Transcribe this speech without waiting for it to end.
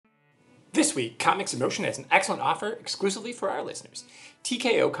This week, Comics in Motion has an excellent offer exclusively for our listeners.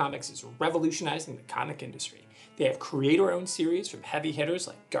 TKO Comics is revolutionizing the comic industry. They have creator-owned series from heavy hitters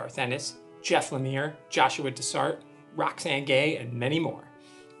like Garth Ennis, Jeff Lemire, Joshua Dessart, Roxane Gay, and many more.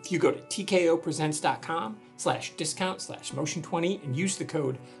 If you go to tkopresents.com/discount/motion20 and use the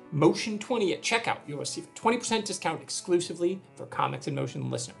code MOTION20 at checkout, you'll receive a 20% discount exclusively for Comics in Motion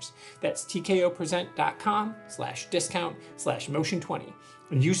listeners. That's tkopresent.com/discount/motion20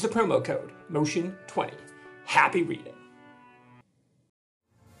 and use the promo code MOTION20. Happy reading.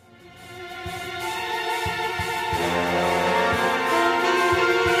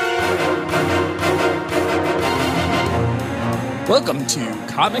 Welcome to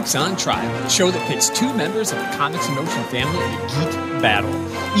Comics on Trial, the show that pits two members of the Comics in Motion family in a geek battle.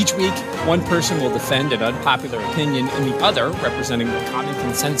 Each week, one person will defend an unpopular opinion, and the other, representing the common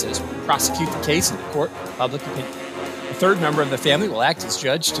consensus, will prosecute the case in the court of public opinion. The third member of the family will act as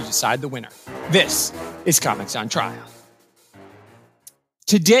judge to decide the winner. This is Comics on Trial.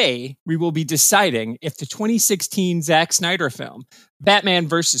 Today, we will be deciding if the 2016 Zack Snyder film, Batman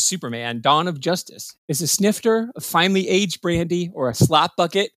vs. Superman: Dawn of Justice, is a snifter of finely aged brandy or a slop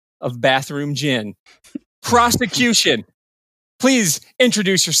bucket of bathroom gin. Prosecution, please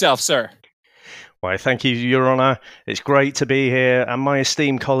introduce yourself, sir. Why, thank you, Your Honour. It's great to be here. And my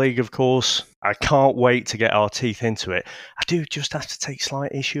esteemed colleague, of course, I can't wait to get our teeth into it. I do just have to take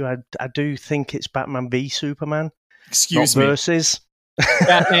slight issue. I do think it's Batman v Superman. Excuse me. Versus.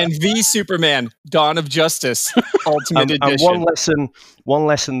 Batman v Superman: Dawn of Justice, Ultimate Edition. And one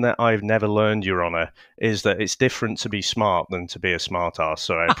lesson that I've never learned, Your Honour, is that it's different to be smart than to be a smartass.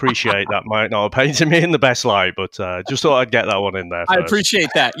 So I appreciate that might not have painted me in the best light, but just thought I'd get that one in there first. I appreciate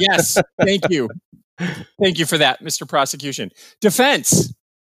that. Yes, thank you. Thank you for that, Mr. Prosecution. Defense,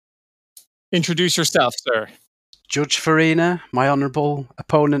 introduce yourself, sir. Judge Farina, my honourable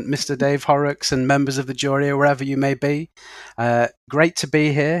opponent, Mr. Dave Horrocks, and members of the jury, or wherever you may be. Great to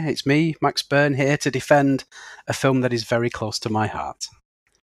be here. It's me, Max Byrne, here to defend a film that is very close to my heart.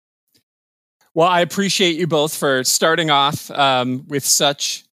 Well, I appreciate you both for starting off with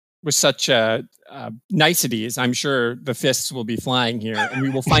such niceties. I'm sure the fists will be flying here, and we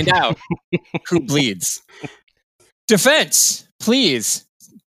will find out who bleeds. Defense, please.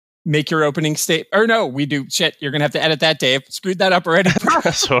 Make your opening statement. Or no, we do. Shit, you're going to have to edit that, Dave. Screwed that up already.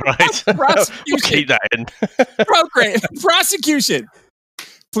 That's all right. We'll keep that in. Prosecution.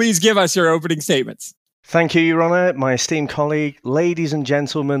 Please give us your opening statements. Thank you, Your Honour, my esteemed colleague, ladies and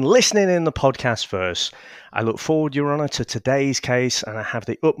gentlemen, listening in the podcast first. I look forward, Your Honour, to today's case, and I have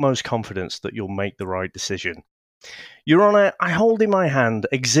the utmost confidence that you'll make the right decision. Your Honour, I hold in my hand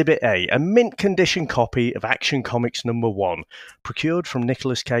Exhibit A, a mint condition copy of Action Comics #1, procured from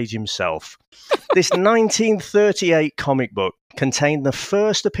Nicolas Cage himself. This 1938 comic book contained the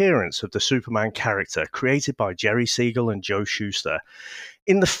first appearance of the Superman character, created by Jerry Siegel and Joe Shuster.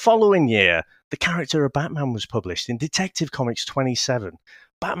 In the following year, the character of Batman was published in Detective Comics 27.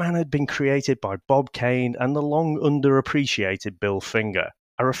 Batman had been created by Bob Kane and the long underappreciated Bill Finger.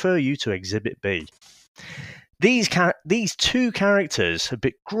 I refer you to Exhibit B. These two characters have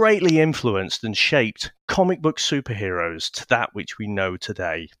been greatly influenced and shaped comic book superheroes to that which we know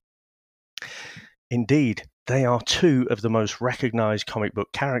today. Indeed, they are two of the most recognized comic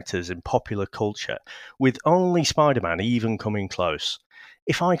book characters in popular culture, with only Spider-Man even coming close.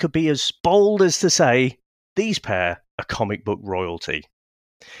 If I could be as bold as to say, these pair are comic book royalty.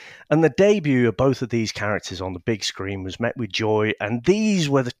 And the debut of both of these characters on the big screen was met with joy, and these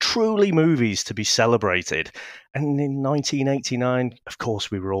were the truly movies to be celebrated. And in 1989, of course,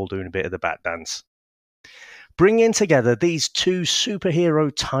 we were all doing a bit of the Bat Dance. Bringing together these two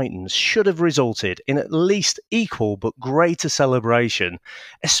superhero titans should have resulted in at least equal but greater celebration,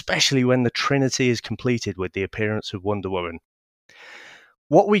 especially when the Trinity is completed with the appearance of Wonder Woman.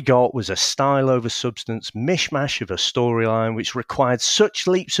 What we got was a style over substance mishmash of a storyline which required such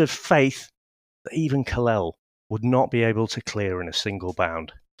leaps of faith that even Kal-El would not be able to clear in a single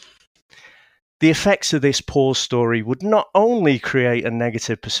bound. The effects of this poor story would not only create a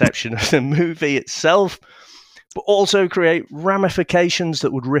negative perception of the movie itself, but also create ramifications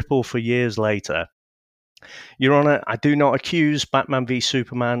that would ripple for years later. Your Honour, I do not accuse Batman v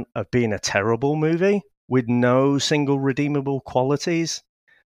Superman of being a terrible movie with no single redeemable qualities.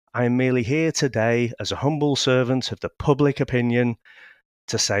 I am merely here today as a humble servant of the public opinion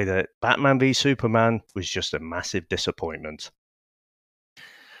to say that Batman v Superman was just a massive disappointment.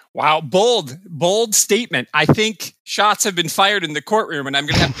 Wow, bold statement. I think shots have been fired in the courtroom, and I'm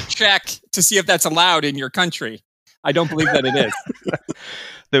going to have to check to see if that's allowed in your country. I don't believe that it is.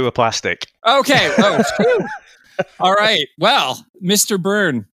 They were plastic. Okay. Oh, all right. Well, Mr.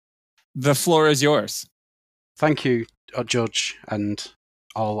 Byrne, The floor is yours. Thank you, Judge, and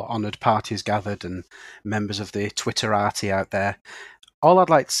all honoured parties gathered and members of the Twitterati out there. All I'd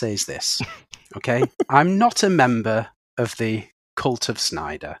like to say is this, okay? I'm not a member of the cult of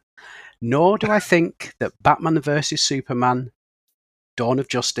Snyder, nor do I think that Batman vs Superman Dawn of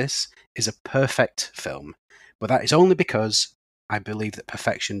Justice is a perfect film, but that is only because I believe that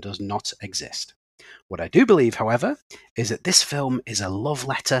perfection does not exist. What I do believe, however, is that this film is a love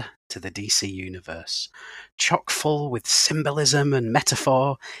letter to the DC universe. Chock full with symbolism and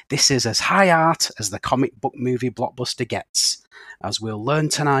metaphor, this is as high art as the comic book movie blockbuster gets. As we'll learn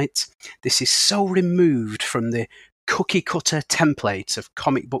tonight, this is so removed from the cookie-cutter template of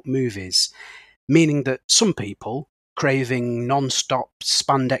comic book movies, meaning that some people, craving non-stop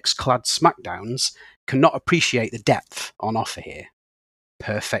spandex-clad smackdowns, cannot appreciate the depth on offer here.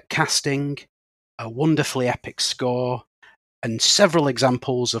 Perfect casting, a wonderfully epic score, and several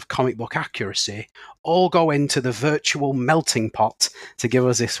examples of comic book accuracy all go into the virtual melting pot to give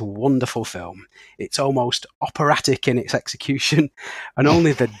us this wonderful film. It's almost operatic in its execution, and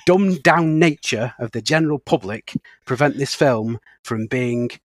only the dumbed-down nature of the general public prevent this film from being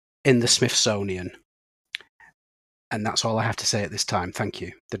in the Smithsonian. And that's all I have to say at this time. Thank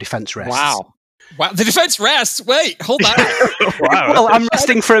you. The defense rests. Wow. The defense rests. Wait, hold on. Wow. Well, I'm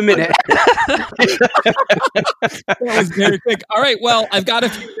resting for a minute. That was very quick. All right. Well, I've got a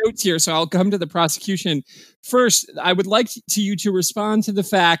few notes here, so I'll come to the prosecution. First, I would like you to respond to the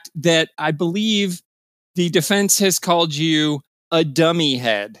fact that I believe the defense has called you a dummy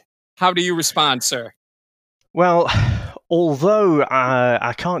head. How do you respond, sir? Well, although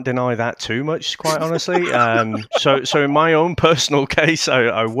I can't deny that too much, quite honestly. So in my own personal case,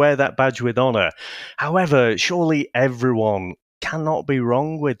 I wear that badge with honour. However, surely everyone cannot be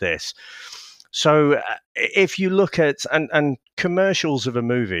wrong with this. So if you look at, and commercials of a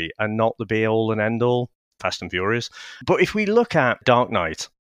movie are not the be-all and end-all, Fast and Furious, but if we look at Dark Knight,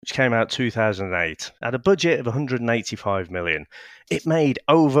 which came out 2008, at a budget of $185 million, it made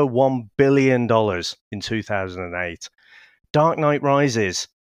over $1 billion in 2008. Dark Knight Rises,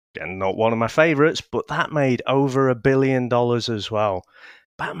 again, not one of my favourites, but that made over $1 billion as well.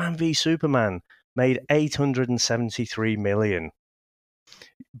 Batman v Superman made $873 million.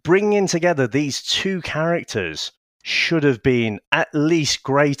 Bringing together these two characters should have been at least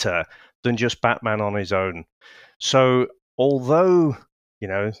greater than just Batman on his own. So, although, you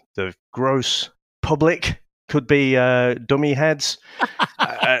know, the gross public could be dummy heads,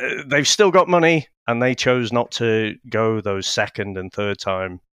 they've still got money, and they chose not to go those second and third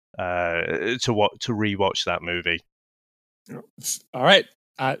time to rewatch that movie. All right.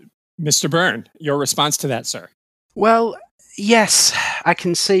 Mr. Byrne, your response to that, sir? Well, yes, I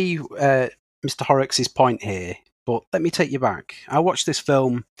can see Mr. Horrocks's point here, but let me take you back. I watched this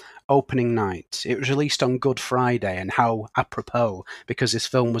film opening night. It was released on Good Friday, and how apropos, because this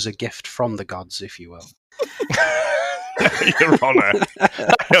film was a gift from the gods, if you will. Your Honour,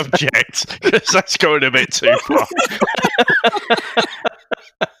 I object, because that's going a bit too far.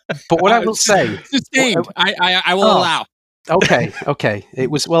 But what I will say, sustained. I will allow. Okay. It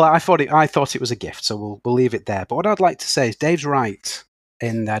was, well, I thought it was a gift, so we'll leave it there. But what I'd like to say is, Dave's right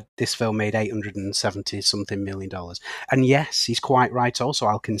in that this film made $870-something million. And yes, he's quite right also,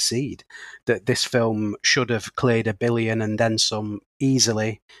 I'll concede, that this film should have cleared $1 billion and then some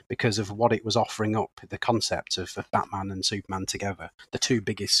easily because of what it was offering up, the concept of Batman and Superman together, the two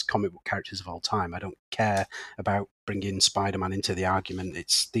biggest comic book characters of all time. I don't care about bringing Spider-Man into the argument.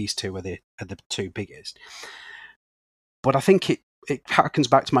 It's these two are the two biggest. But I think it harkens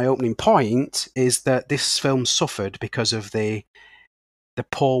back to my opening point, is that this film suffered because of the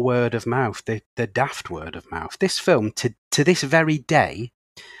poor word of mouth, the daft word of mouth. This film, to this very day,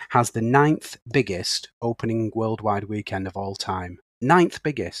 has the 9th biggest opening worldwide weekend of all time. 9th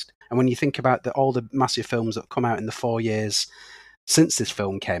biggest. And when you think about all the massive films that have come out in the 4 years since this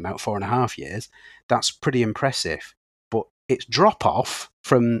film came out, 4.5 years, that's pretty impressive. But its drop-off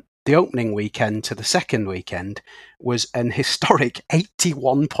from the opening weekend to the second weekend was an historic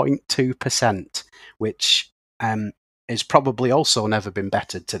 81.2%, which is probably also never been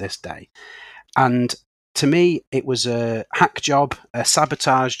bettered to this day. And to me, it was a hack job, a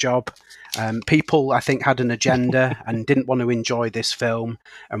sabotage job. People, I think, had an agenda and didn't want to enjoy this film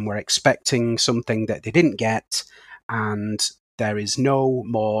and were expecting something that they didn't get. And there is no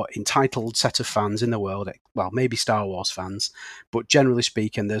more entitled set of fans in the world, well, maybe Star Wars fans, but generally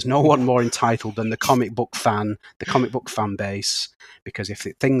speaking, there's no one more entitled than the comic book fan, the comic book fan base, because if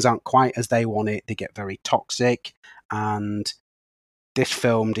things aren't quite as they want it, they get very toxic. And this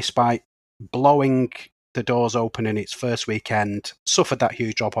film, despite blowing the doors open in its first weekend, suffered that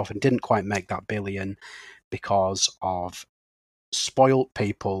huge drop off and didn't quite make that billion because of spoilt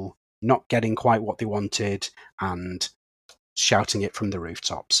people not getting quite what they wanted and shouting it from the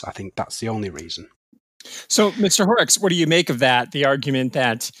rooftops. I think that's the only reason. So, Mr. Horrocks, what do you make of that? The argument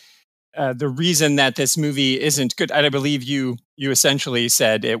that the reason that this movie isn't good, and I believe you essentially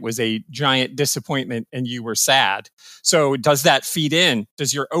said it was a giant disappointment and you were sad. So does that feed in?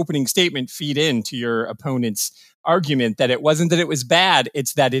 Does your opening statement feed into your opponent's argument that it wasn't that it was bad,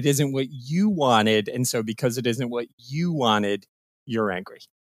 it's that it isn't what you wanted, and so because it isn't what you wanted, you're angry?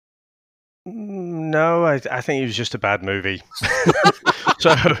 No, I think it was just a bad movie.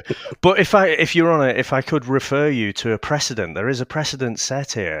 So, but if I could refer you to a precedent, there is a precedent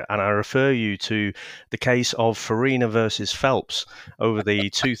set here, and I refer you to the case of Farina versus Phelps over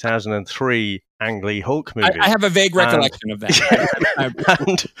the 2003 Ang Lee Hulk movie. I have a vague recollection of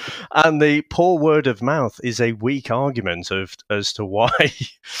that. And the poor word of mouth is a weak argument as to why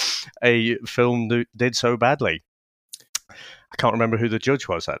a film did so badly. I can't remember who the judge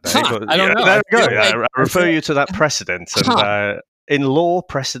was that day. But, I don't know. There we go. I refer you to that precedent. And in law,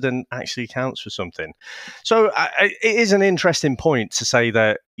 precedent actually counts for something. So it is an interesting point to say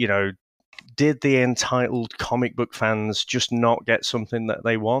that, did the entitled comic book fans just not get something that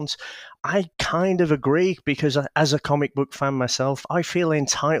they want? I kind of agree, because as a comic book fan myself, I feel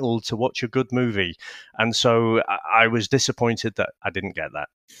entitled to watch a good movie. And so I was disappointed that I didn't get that.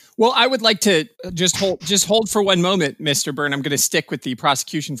 Well, I would like to just hold for one moment, Mr. Byrne. I'm going to stick with the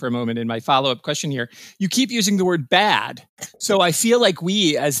prosecution for a moment in my follow-up question here. You keep using the word bad. So I feel like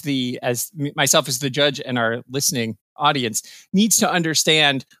we, as myself as the judge and our listening audience, needs to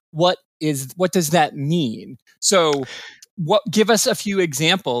understand what does that mean? So give us a few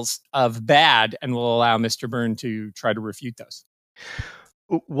examples of bad, and we'll allow Mr. Byrne to try to refute those.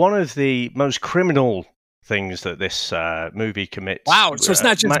 One of the most criminal things that this movie commits. Wow, so it's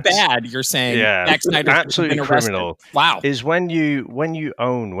not just bad, you're saying. Yeah, Zack Snyder's absolutely been criminal. Wow. Is when you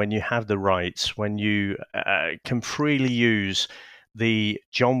have the rights, when you can freely use the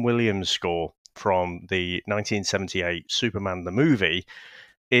John Williams score from the 1978 Superman the movie,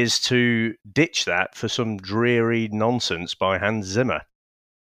 is to ditch that for some dreary nonsense by Hans Zimmer.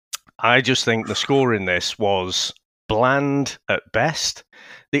 I just think the score in this was bland at best.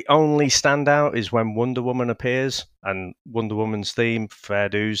 The only standout is when Wonder Woman appears, and Wonder Woman's theme, Fair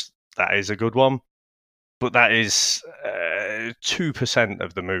Dues, that is a good one. But that is 2%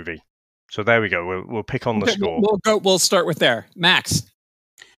 of the movie. So there we go. We'll pick on the score. We'll start with there. Max?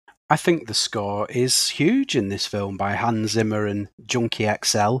 I think the score is huge in this film by Hans Zimmer and Junkie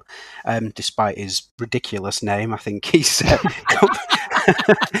XL. Despite his ridiculous name, I think he's Your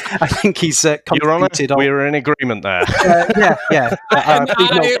Honor, we're in agreement there. Yeah.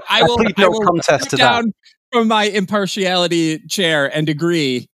 I will contest to down that. From my impartiality chair and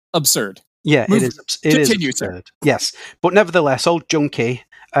agree. Absurd. Yeah, it is. Continue, absurd. sir. Yes, but nevertheless, old Junkie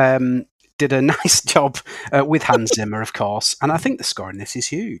did a nice job with Hans Zimmer, of course, and I think the score in this is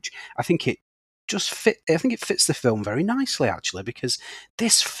huge. I think it fits the film very nicely, actually, because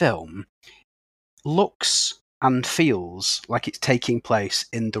this film looks and feels like it's taking place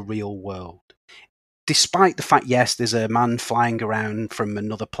in the real world. Despite the fact, yes, there's a man flying around from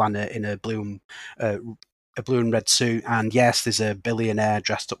another planet in a blue and red suit, and yes, there's a billionaire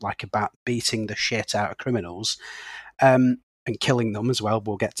dressed up like a bat beating the shit out of criminals and killing them as well.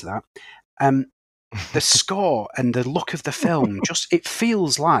 We'll get to that. The score and the look of the film, it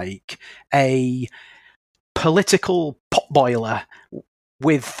feels like a political potboiler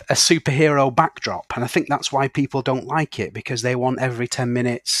with a superhero backdrop, and I think that's why people don't like it, because they want every 10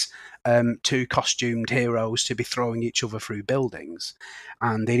 minutes two costumed heroes to be throwing each other through buildings,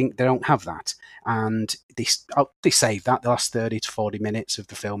 and they don't have that, and they save that. The last 30 to 40 minutes of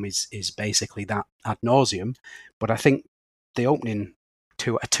the film is basically that ad nauseum, but I think the opening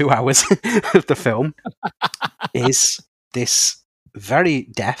 2 hours of the film is this very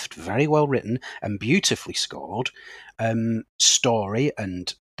deft, very well written and beautifully scored story,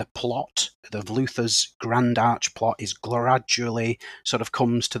 and the plot of Luthor's grand arch plot is gradually sort of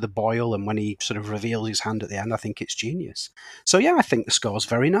comes to the boil, and when he sort of reveals his hand at the end, I think it's genius. So yeah, I think the score's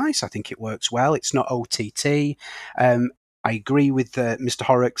very nice. I think it works well. It's not OTT. I agree with Mr.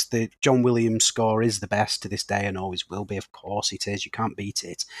 Horrocks. The John Williams score is the best to this day and always will be. Of course it is. You can't beat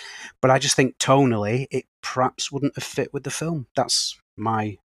it. But I just think tonally it perhaps wouldn't have fit with the film. That's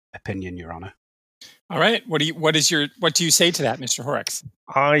my opinion, Your Honor. All right. What do you say to that, Mr. Horrocks?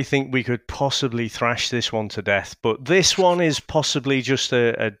 I think we could possibly thrash this one to death, but this one is possibly just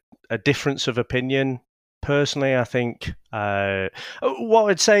a difference of opinion. personally, I think what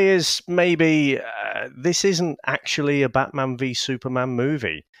I'd say is maybe this isn't actually a Batman v Superman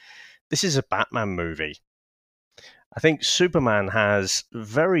movie. This is a Batman movie. I think Superman has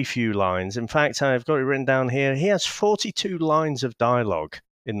very few lines. In fact, I've got it written down here. He has 42 lines of dialogue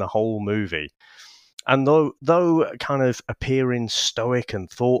in the whole movie. And though kind of appearing stoic and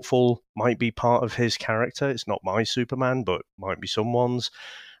thoughtful might be part of his character, it's not my Superman, but might be someone's.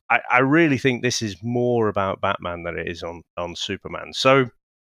 I really think this is more about Batman than it is on Superman. So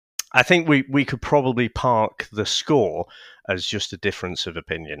I think we could probably park the score as just a difference of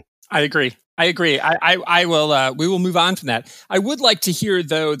opinion. I agree. I will. We will move on from that. I would like to hear,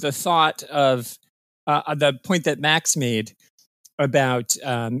 though, the thought of the point that Max made about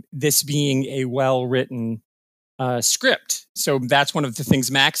this being a well-written script. So that's one of the things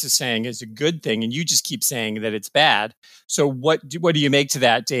Max is saying is a good thing, and you just keep saying that it's bad. So what do you make to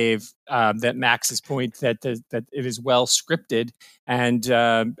that, Dave? That Max's point that it is well scripted, and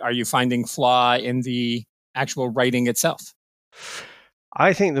are you finding flaw in the actual writing itself?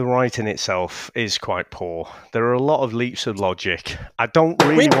 I think the writing itself is quite poor. There are a lot of leaps of logic. I don't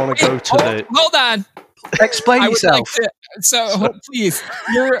really want to go to the... Hold on. Explain yourself. Please,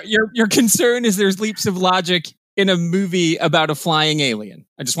 your concern is there's leaps of logic in a movie about a flying alien.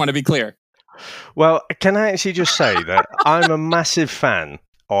 I just want to be clear. Well, can I actually just say that I'm a massive fan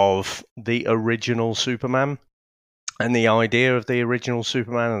of the original Superman and the idea of the original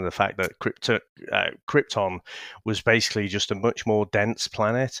Superman and the fact that Krypton was basically just a much more dense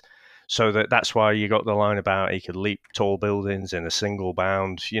planet. So that's why you got the line about he could leap tall buildings in a single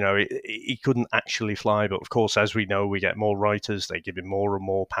bound. You know, he couldn't actually fly. But of course, as we know, we get more writers. They give him more and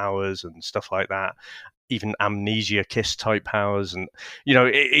more powers and stuff like that. Even amnesia kiss type powers. And, you know,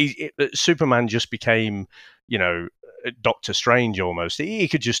 Superman just became, you know, Doctor Strange almost. He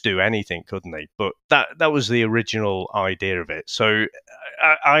could just do anything, couldn't he? But that was the original idea of it. So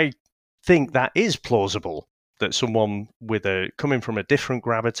I think that is plausible. That someone coming from a different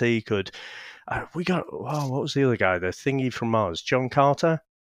gravity could. What was the other guy? The thingy from Mars, John Carter.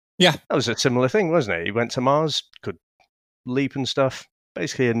 Yeah, that was a similar thing, wasn't it? He went to Mars, could leap and stuff.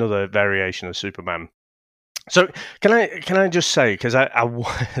 Basically, another variation of Superman. So can I just say, because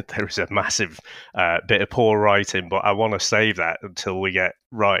there is a massive bit of poor writing, but I want to save that until we get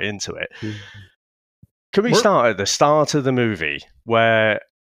right into it. Mm-hmm. Can we start at the start of the movie where?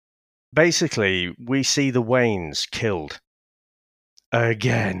 Basically, we see the Waynes killed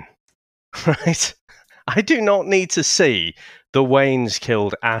again, right? I do not need to see the Waynes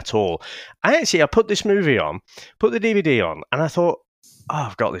killed at all. I put this movie on, put the DVD on, and I thought,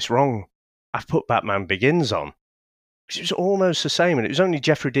 I've got this wrong. I've put Batman Begins on. It was almost the same, and it was only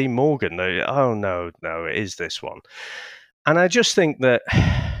Jeffrey Dean Morgan. Oh, no, it is this one. And I just think that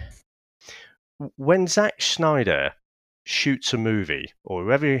when Zack Snyder shoots a movie, or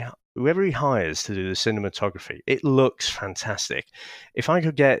whoever he hires to do the cinematography, it looks fantastic. If I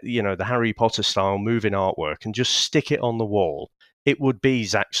could get, the Harry Potter style moving artwork and just stick it on the wall, it would be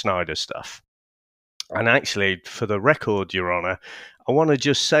Zack Snyder stuff. And actually, for the record, Your Honor, I want to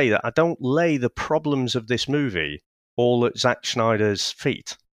just say that I don't lay the problems of this movie all at Zack Snyder's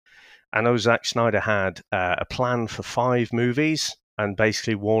feet. I know Zack Snyder had a plan for 5 movies, and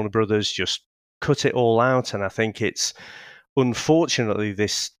basically Warner Brothers just cut it all out, and I think it's, unfortunately,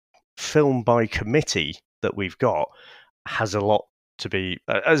 this film by committee that we've got has a lot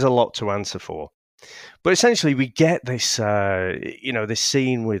to answer for. But essentially, we get this, this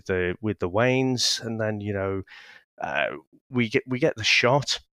scene with the Waynes, and then we get the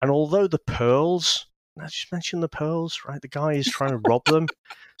shot. And although the pearls, I just mentioned the pearls, right? The guy is trying to rob them,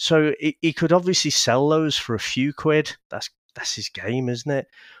 so he could obviously sell those for a few quid. That's his game, isn't it?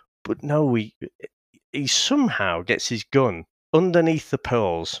 But no, he somehow gets his gun underneath the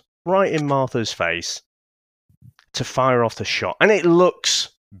pearls, right in Martha's face, to fire off the shot. And it looks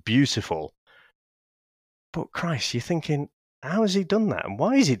beautiful. But Christ, you're thinking, how has he done that? And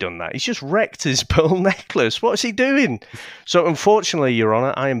why has he done that? He's just wrecked his pearl necklace. What's he doing? So unfortunately, Your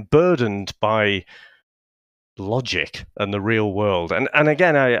Honor, I am burdened by logic and the real world. And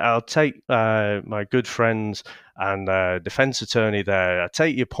again, I'll take my good friends and defense attorney there. I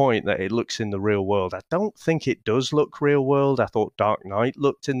take your point that it looks in the real world. I don't think it does look real world. I thought Dark Knight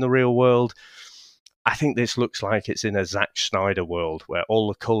looked in the real world. I think this looks like it's in a Zack Snyder world where all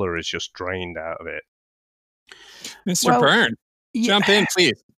the color is just drained out of it. Mr. Byrne, jump in,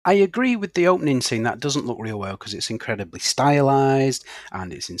 please. I agree with the opening scene. That doesn't look real well because it's incredibly stylized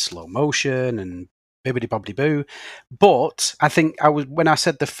and it's in slow motion and bibbidi-bobbidi-boo. But I think when I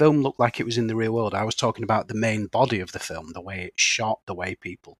said the film looked like it was in the real world, I was talking about the main body of the film, the way it's shot, the way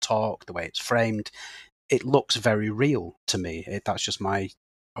people talk, the way it's framed. it looks very real to me. That's just my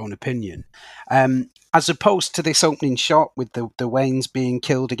own opinion. As opposed to this opening shot with the Waynes being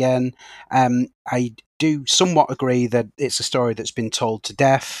killed again, I do somewhat agree that it's a story that's been told to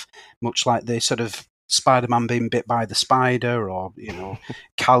death, much like the sort of Spider-Man being bit by the spider, or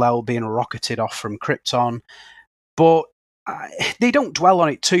Kal-El being rocketed off from Krypton. But they don't dwell on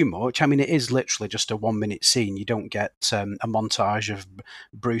it too much. I mean, it is literally just a 1-minute scene. You don't get a montage of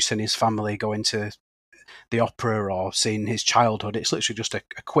Bruce and his family going to the opera or seeing his childhood. It's literally just a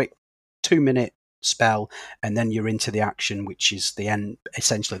quick 2-minute spell, and then you're into the action, which is the end,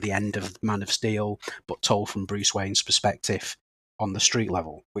 essentially the end of Man of Steel, but told from Bruce Wayne's perspective on the street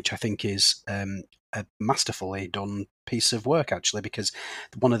level, which I think is a masterfully done piece of work, actually, because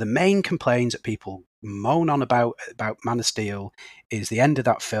one of the main complaints that people moan on about Man of Steel is the end of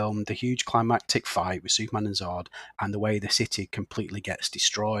that film, the huge climactic fight with Superman and Zod, and the way the city completely gets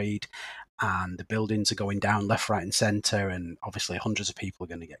destroyed, and the buildings are going down left, right, and centre, and obviously hundreds of people are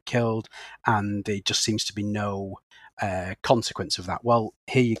going to get killed, and there just seems to be no consequence of that. Well,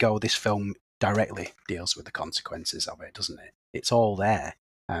 here you go. This film directly deals with the consequences of it, doesn't it? It's all there.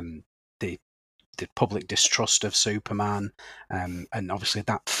 The public distrust of Superman, and obviously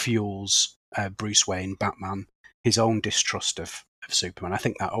that fuels Bruce Wayne, Batman, his own distrust of Superman. I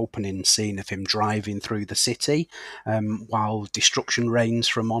think that opening scene of him driving through the city while destruction reigns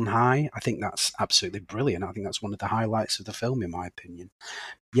from on high, I think that's absolutely brilliant. I think that's one of the highlights of the film, in my opinion.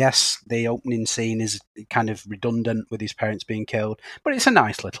 Yes, the opening scene is kind of redundant with his parents being killed, but it's a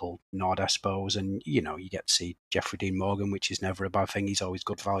nice little nod, I suppose. And, you get to see Jeffrey Dean Morgan, which is never a bad thing. He's always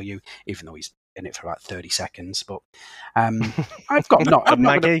good value, even though he's in it for about 30 seconds. But I've got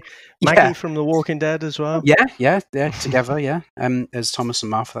Maggie from The Walking Dead as well. Yeah, together, yeah. As Thomas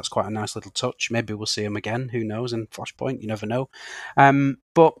and Martha, that's quite a nice little touch. Maybe we'll see him again. Who knows? In Flashpoint, you never know.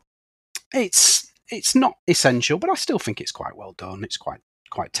 But it's not essential, but I still think it's quite well done. It's quite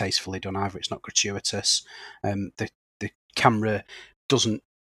tastefully done either. It's not gratuitous. The camera doesn't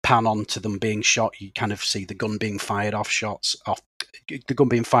pan on to them being shot. You kind of see the gun being fired the gun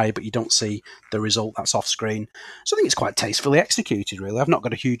being fired, but you don't see the result that's off screen. So I think it's quite tastefully executed, really. I've not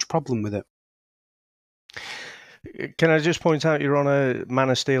got a huge problem with it. Can I just point out, Your Honour, Man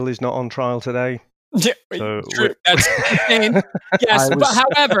of Steel is not on trial today? Yeah, so true. That's insane. Yes, but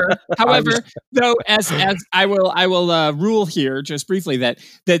however, though, as I will rule here just briefly that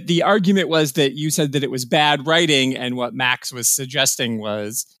the argument was that you said that it was bad writing, and what Max was suggesting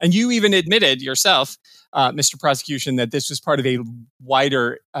was, and you even admitted yourself, Mr. Prosecution, that this was part of a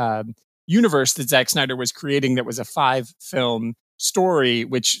wider universe that Zack Snyder was creating that was a 5-film story,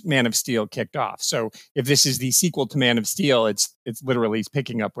 which Man of Steel kicked off. So if this is the sequel to Man of Steel, it's literally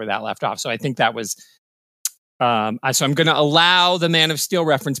picking up where that left off. So I think that was so I'm going to allow the Man of Steel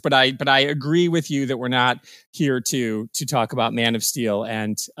reference, but I agree with you that we're not here to talk about Man of Steel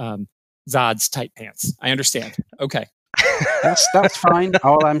and Zod's tight pants. I understand. Okay. That's fine.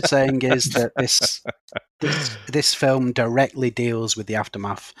 All I'm saying is that this film directly deals with the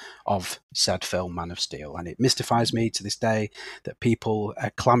aftermath of said film, Man of Steel, and it mystifies me to this day that people are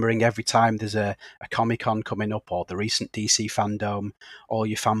clamouring every time there's a Comic-Con coming up or the recent DC Fandom. All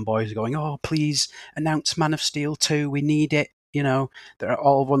your fanboys are going, "Oh, please announce Man of Steel 2. We need it." There are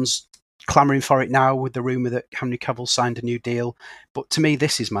all ones clamouring for it now with the rumour that Henry Cavill signed a new deal. But to me,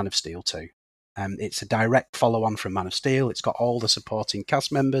 this is Man of Steel 2. It's a direct follow-on from Man of Steel. It's got all the supporting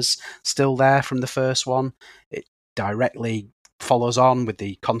cast members still there from the first one. It directly follows on with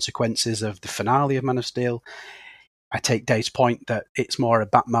the consequences of the finale of Man of Steel. I take Dave's point that it's more a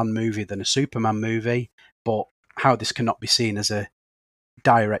Batman movie than a Superman movie, but how this cannot be seen as a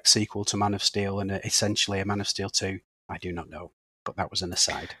direct sequel to Man of Steel and essentially a Man of Steel 2, I do not know. But that was an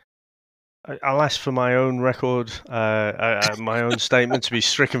aside. I'll ask for my own record, my own statement to be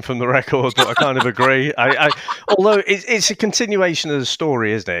stricken from the record, but I kind of agree. Although it's a continuation of the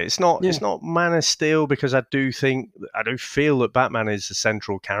story, isn't it? It's not Man of Steel, because I do feel that Batman is the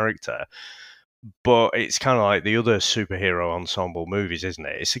central character, but it's kind of like the other superhero ensemble movies, isn't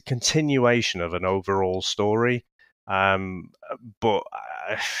it? It's a continuation of an overall story. But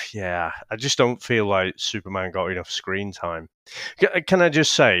I just don't feel like Superman got enough screen time. Can I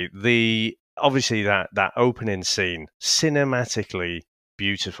just say, obviously that opening scene, cinematically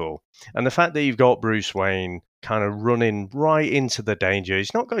beautiful, and the fact that you've got Bruce Wayne kind of running right into the danger.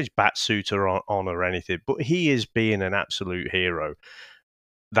 He's not got his bat suit on or anything, but he is being an absolute hero.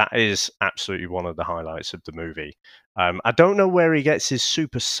 That is absolutely one of the highlights of the movie. I don't know where he gets his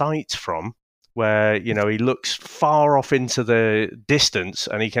super sight from, where he looks far off into the distance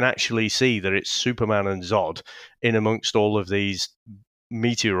and he can actually see that it's Superman and Zod in amongst all of these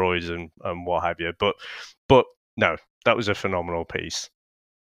meteoroids and what have you. But no, that was a phenomenal piece.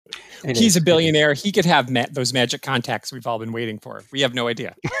 He's a billionaire. He could have those magic contacts we've all been waiting for. We have no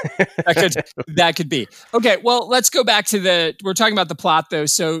idea. That could be. Okay, well, let's go back to we're talking about the plot, though.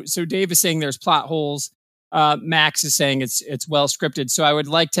 So Dave is saying there's plot holes. Max is saying it's well scripted. So I would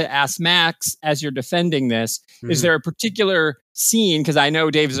like to ask Max, as you're defending this, is there a particular scene? Because I know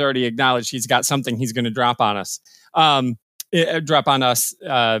Dave has already acknowledged he's got something he's going to drop on us.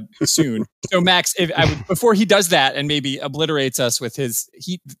 Soon. So Max, before he does that and maybe obliterates us with his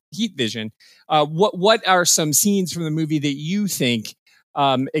heat vision, what are some scenes from the movie that you think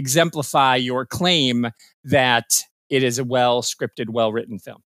exemplify your claim that it is a well scripted, well written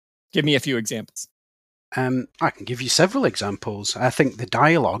film? Give me a few examples. I can give you several examples. I think the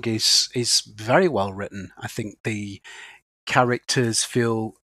dialogue is very well written. I think the characters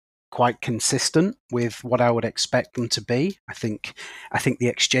feel quite consistent with what I would expect them to be. I think the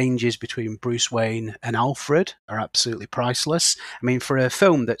exchanges between Bruce Wayne and Alfred are absolutely priceless. I mean, for a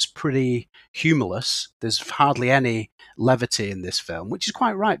film that's pretty humorless, there's hardly any levity in this film, which is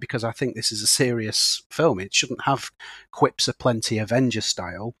quite right, because I think this is a serious film. It shouldn't have quips aplenty Avenger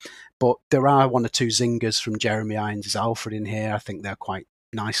style, but there are one or two zingers from Jeremy Irons' Alfred in here. I think they're quite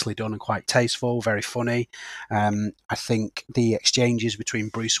nicely done and quite tasteful, very funny. I think the exchanges between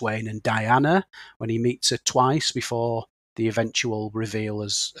Bruce Wayne and Diana, when he meets her twice before the eventual reveal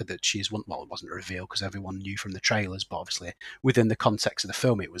is that she's, well, it wasn't a reveal because everyone knew from the trailers, but obviously within the context of the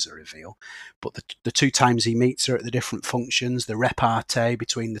film it was a reveal. But the two times he meets her at the different functions, the repartee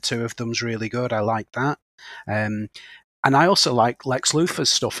between the two of them's really good. I like that. And I also like Lex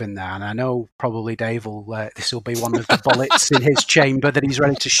Luthor's stuff in there. And I know probably Dave this will be one of the bullets in his chamber that he's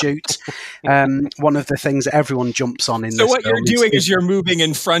ready to shoot. One of the things that everyone jumps on in this film. So what you're doing is you're moving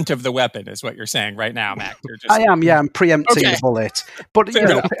in front of the weapon, is what you're saying right now, Mac. I am, yeah. I'm preempting the bullet. But you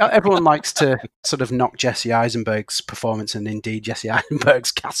know, everyone likes to sort of knock Jesse Eisenberg's performance, and indeed Jesse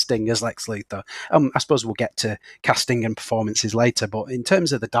Eisenberg's casting as Lex Luthor. I suppose we'll get to casting and performances later. But in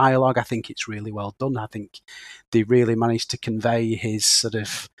terms of the dialogue, I think it's really well done. I think they really managed to convey his sort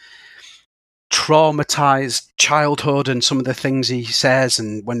of traumatized childhood and some of the things he says,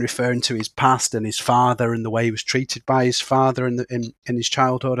 and when referring to his past and his father and the way he was treated by his father in his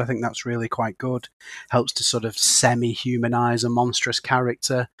childhood, I think that's really quite good. Helps to sort of semi-humanize a monstrous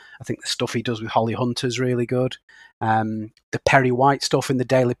character. I think the stuff he does with Holly Hunter is really good. The Perry White stuff in the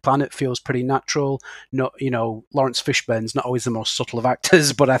Daily Planet feels pretty natural. Not, Lawrence Fishburne's not always the most subtle of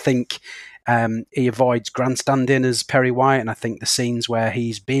actors, but I think he avoids grandstanding as Perry White, and I think the scenes where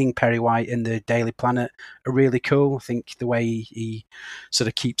he's being Perry White in the Daily Planet are really cool. I think the way he sort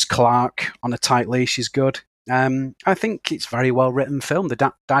of keeps Clark on a tight leash is good. I think it's a very well written film.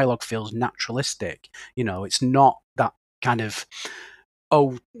 The dialogue feels naturalistic. It's not that kind of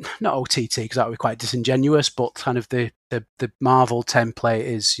not OTT, because that would be quite disingenuous, but kind of the Marvel template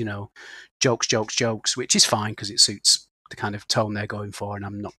is, jokes, which is fine because it suits the kind of tone they're going for, and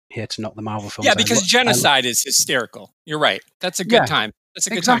I'm not here to knock the Marvel films. Yeah, because genocide is hysterical. You're right. That's a good time. That's a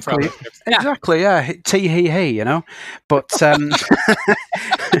good time for Exactly, yeah. Tee hee, But sorry.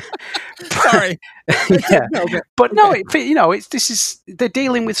 Yeah. But no, they're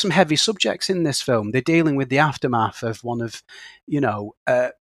dealing with some heavy subjects in this film. They're dealing with the aftermath of one of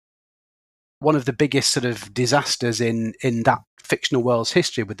the biggest sort of disasters in that fictional world's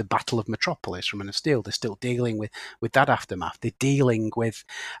history, with the Battle of Metropolis from Man of Steel. They're still dealing with that aftermath. They're dealing with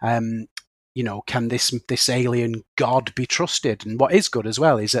can this alien god be trusted? And what is good as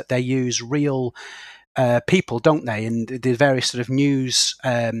well is that they use real people, don't they? And the various sort of news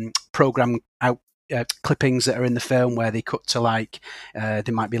program clippings that are in the film, where they cut to there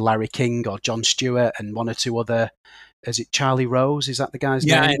might be Larry King or Jon Stewart and one or two other. Is it Charlie Rose? Is that the guy's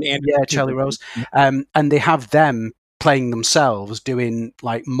name? Yeah, Charlie Rose. And they have them playing themselves, doing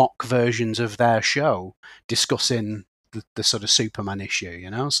mock versions of their show, discussing the sort of Superman issue,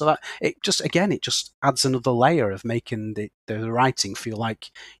 So that it just adds another layer of making the writing feel like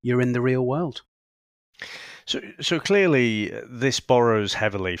you're in the real world. So clearly, this borrows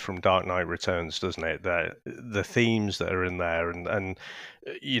heavily from Dark Knight Returns, doesn't it? The themes that are in there, and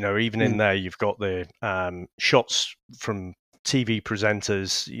even in there, you've got the shots from TV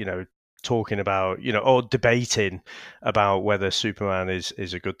presenters, talking about, or debating about whether Superman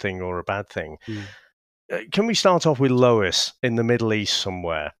is a good thing or a bad thing. Can we start off with Lois in the Middle East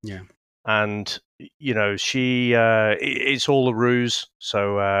somewhere? Yeah. And she it's all a ruse.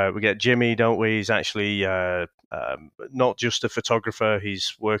 So we get Jimmy, don't we? He's actually not just a photographer.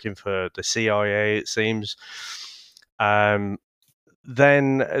 He's working for the CIA, it seems.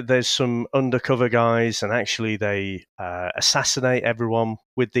 then there's some undercover guys, and actually they assassinate everyone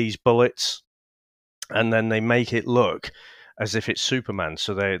with these bullets, and then they make it look as if it's Superman.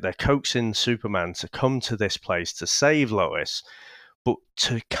 So they're coaxing Superman to come to this place to save Lois, but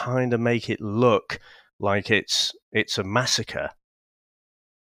to kind of make it look like it's a massacre.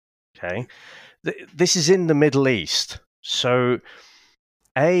 Okay, this is in the Middle East, so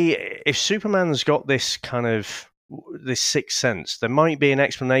if Superman's got this kind of this sixth sense, there might be an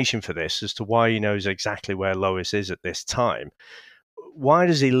explanation for this as to why he knows exactly where Lois is at this time. Why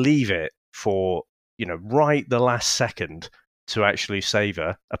does he leave it for, right the last second to actually save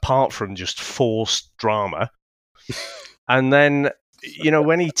her, apart from just forced drama? And then,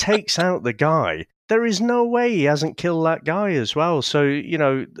 when he takes out the guy, there is no way he hasn't killed that guy as well. So,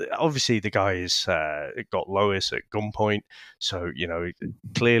 obviously the guy has got Lois at gunpoint. So,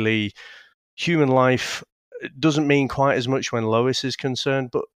 clearly human life doesn't mean quite as much when Lois is concerned,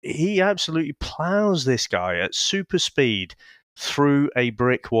 but he absolutely plows this guy at super speed through a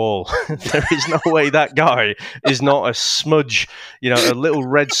brick wall. There is no way that guy is not a smudge, a little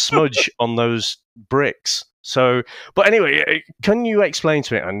red smudge on those bricks. So, but anyway, can you explain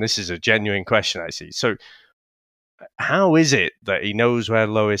to me, and this is a genuine question actually, so how is it that he knows where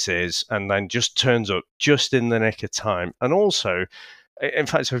Lois is and then just turns up just in the nick of time? And also, in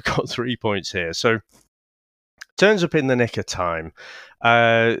fact, I've got 3 points here. So, turns up in the nick of time.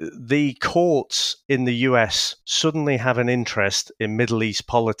 The courts in the US suddenly have an interest in Middle East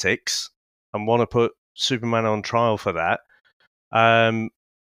politics and want to put Superman on trial for that. And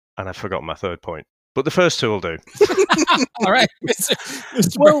I've forgotten my third point. But the first two will do. All right,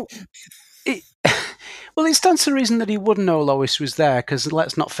 Mr. Well, it stands to reason that he wouldn't know Lois was there, because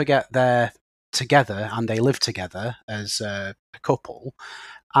let's not forget they're together and they live together as a couple.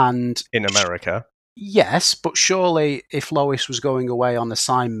 And in America. Yes, but surely if Lois was going away on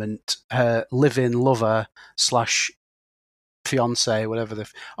assignment, her live-in lover / fiance, whatever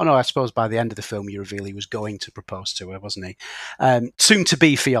I suppose by the end of the film you reveal he was going to propose to her, wasn't he? Soon to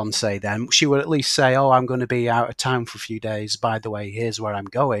be fiance, then she would at least say, "Oh, I'm going to be out of town for a few days. By the way, here's where I'm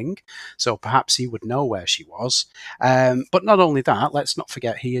going." So perhaps he would know where she was. But not only that, let's not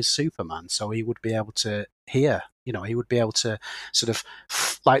forget he is Superman, so he would be able to hear. He would be able to sort of,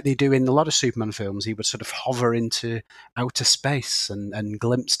 like they do in a lot of Superman films, he would sort of hover into outer space and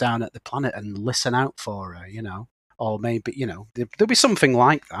glimpse down at the planet and listen out for her, Or maybe, there'll be something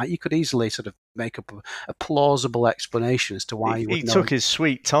like that. You could easily sort of make up a plausible explanation as to why he would know. He took his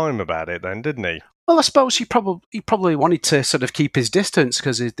sweet time about it then, didn't he? Well, I suppose he probably wanted to sort of keep his distance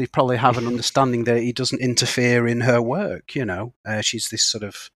because they probably have an understanding that he doesn't interfere in her work, She's this sort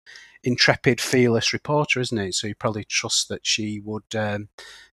of intrepid, fearless reporter, isn't he? So he probably trusts that she would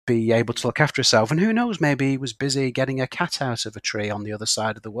be able to look after herself. And who knows, maybe he was busy getting a cat out of a tree on the other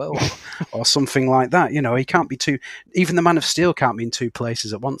side of the world or something like that. He can't be even the Man of Steel can't be in two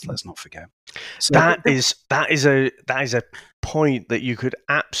places at once, let's not forget. So that is a point that you could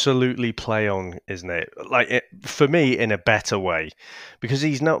absolutely play on, isn't it? For me, in a better way, because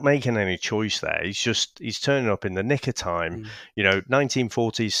he's not making any choice there. He's turning up in the nick of time,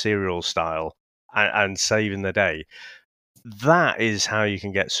 1940s serial style, and saving the day. That is how you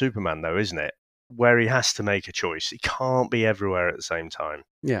can get Superman, though, isn't it? Where he has to make a choice. He can't be everywhere at the same time.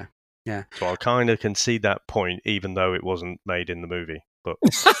 Yeah. So I kind of concede that point, even though it wasn't made in the movie. But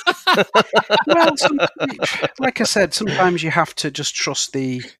well, like I said, sometimes you have to just trust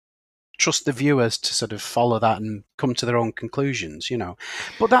the viewers to sort of follow that and come to their own conclusions,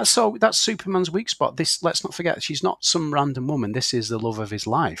 But that's Superman's weak spot. Let's not forget, she's not some random woman. This is the love of his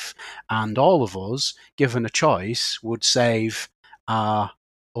life, and all of us, given a choice, would save our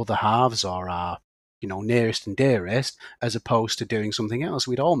other halves or our nearest and dearest, as opposed to doing something else.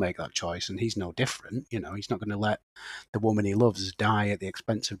 We'd all make that choice, and he's no different. He's not going to let the woman he loves die at the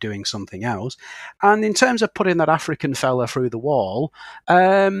expense of doing something else. And in terms of putting that African fella through the wall,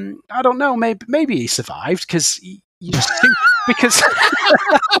 I don't know. Maybe he survived because because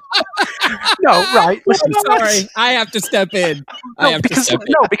no, right. Listen, sorry, I have to step in. Because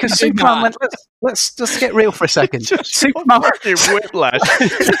Superman went. Let's just get real for a second. Superman whiplash.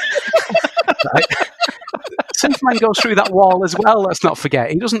 Right. Superman goes through that wall as well, let's not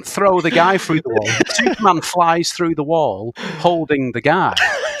forget. He doesn't throw the guy through the wall. Superman flies through the wall holding the guy.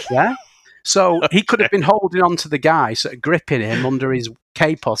 Yeah? So he could have been holding on to the guy, sort of gripping him under his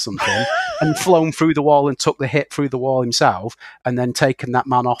cape or something, and flown through the wall and took the hit through the wall himself, and then taken that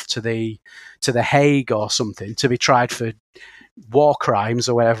man off to the Hague or something to be tried for war crimes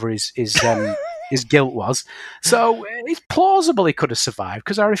or whatever his guilt was. So it's plausible he could have survived,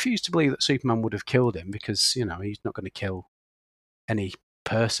 because I refuse to believe that Superman would have killed him, because he's not going to kill any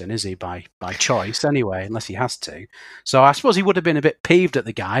person, is he, by choice anyway, unless he has to. So I suppose he would have been a bit peeved at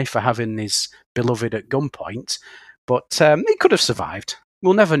the guy for having his beloved at gunpoint, but he could have survived.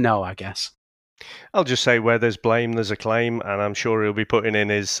 We'll never know, I guess. I'll just say where there's blame, there's a claim, and I'm sure he'll be putting in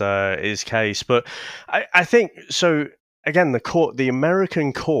his case. But I think so. Again, the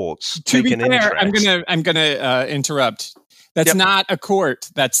American courts to take be an fair, interest. I'm gonna interrupt. That's not a court.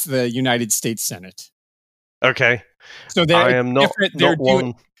 That's the United States Senate. Okay. So I am not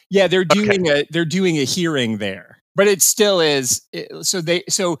one. Yeah, they're doing a hearing there, but it still is.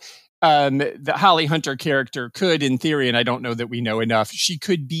 The Holly Hunter character could, in theory, and I don't know that we know enough, she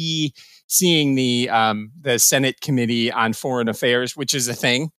could be seeing the Senate Committee on Foreign Affairs, which is a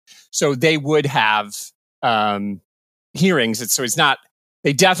thing. So they would have hearings. So it's not.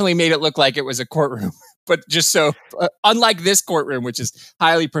 They definitely made it look like it was a courtroom. But just so, unlike this courtroom, which is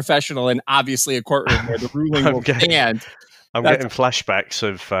highly professional and obviously a courtroom where the ruling will stand. I'm getting flashbacks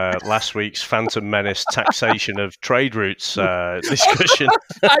of last week's Phantom Menace taxation of trade routes discussion.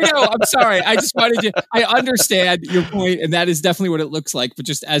 I know. I'm sorry. I just wanted to. I understand your point, and that is definitely what it looks like. But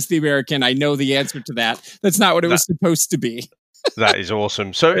just as the American, I know the answer to that. That's not what it was supposed to be. That is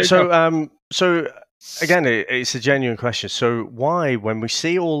awesome. So again, it's a genuine question. So why, when we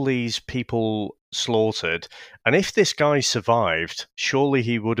see all these people slaughtered, and if this guy survived, surely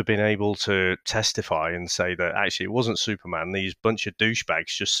he would have been able to testify and say that actually it wasn't Superman. These bunch of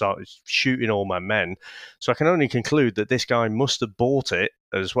douchebags just started shooting all my men. So I can only conclude that this guy must have bought it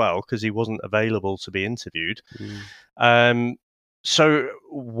as well because he wasn't available to be interviewed. So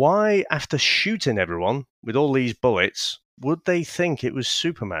why, after shooting everyone with all these bullets, would they think it was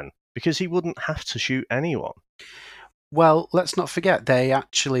Superman? Because he wouldn't have to shoot anyone. Well, let's not forget, they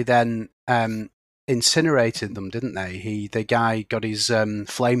actually then incinerated them, didn't they? The guy got his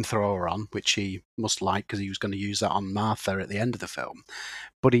flamethrower on, which he must like because he was going to use that on Martha at the end of the film.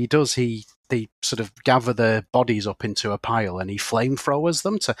 But they sort of gather the bodies up into a pile and he flamethrowers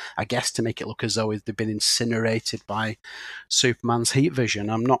them to make it look as though they've been incinerated by Superman's heat vision.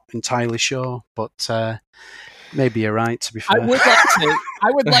 I'm not entirely sure, but maybe you're right, to be fair. I would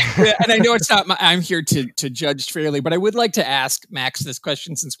like to, and I know it's not I'm here to judge fairly, but I would like to ask Max this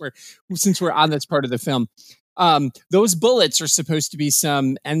question since we're on this part of the film. Those bullets are supposed to be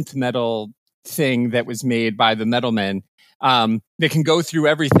some nth metal thing that was made by the metal men. They can go through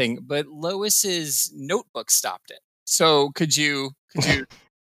everything, but Lois's notebook stopped it. So could you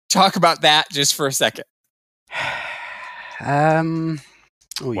talk about that just for a second? Thank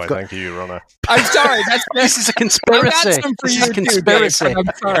you, Ronner. I'm sorry. This is a conspiracy. This is a conspiracy. Dave, I'm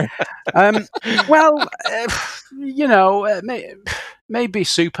sorry. Maybe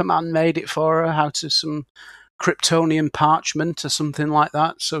Superman made it for her out of some Kryptonian parchment or something like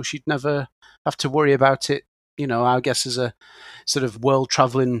that, so she'd never have to worry about it. I guess as a sort of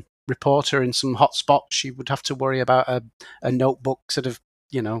world-traveling reporter in some hot spot, she would have to worry about a notebook sort of,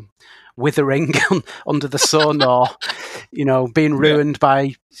 withering under the sun or, being ruined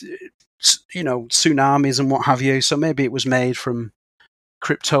by, tsunamis and what have you. So maybe it was made from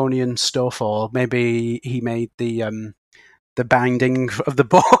Kryptonian stuff, or maybe he made the binding of the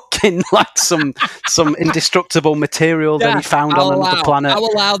book in like some indestructible material that he found on another planet. I'll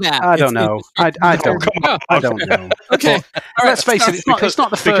allow that. I don't know. I don't know. Okay. Let's face it. It's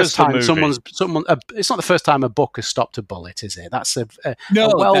not the first time it's not the first time a book has stopped a bullet, is it? That's a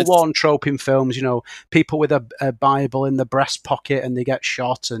well-worn trope in films. People with a Bible in the breast pocket and they get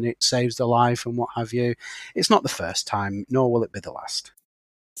shot and it saves their life and what have you. It's not the first time, nor will it be the last.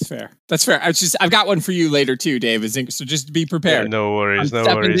 That's fair. I've got one for you later too, Dave. So just be prepared. Yeah, no worries.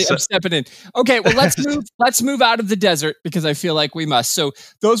 I'm stepping in. Okay, well let's move out of the desert because I feel like we must. So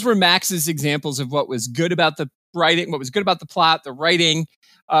those were Max's examples of what was good about the writing, what was good about the plot. The writing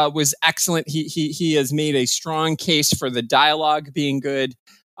was excellent. He has made a strong case for the dialogue being good.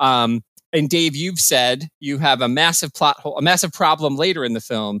 And Dave, you've said you have a massive plot hole, a massive problem later in the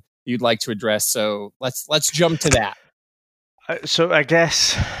film you'd like to address. So let's jump to that. So I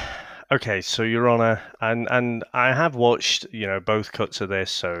guess, okay, so Your Honor, and I have watched, both cuts of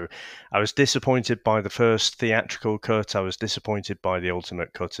this, so I was disappointed by the first theatrical cut, I was disappointed by the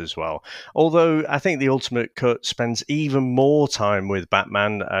ultimate cut as well. Although I think the ultimate cut spends even more time with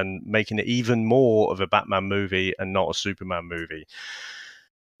Batman and making it even more of a Batman movie and not a Superman movie.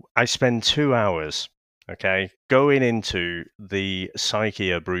 I spend 2 hours going into the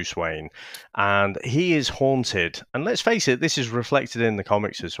psyche of Bruce Wayne, and he is haunted. And let's face it, this is reflected in the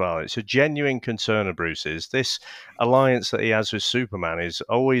comics as well. It's a genuine concern of Bruce's. This alliance that he has with Superman is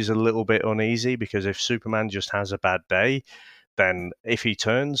always a little bit uneasy because if Superman just has a bad day, then if he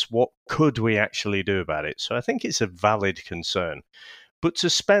turns, what could we actually do about it? So I think it's a valid concern. But to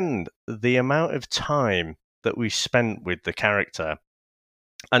spend the amount of time that we spent with the character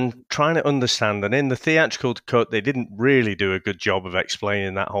and trying to understand, and in the theatrical cut, they didn't really do a good job of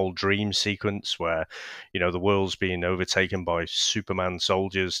explaining that whole dream sequence where, the world's being overtaken by Superman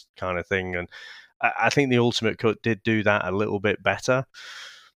soldiers kind of thing. And I think the ultimate cut did do that a little bit better.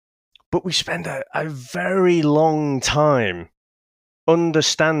 But we spend a very long time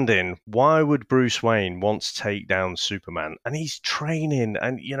understanding why would Bruce Wayne want to take down Superman, and he's training,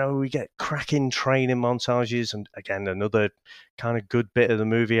 and we get cracking training montages, and again another kind of good bit of the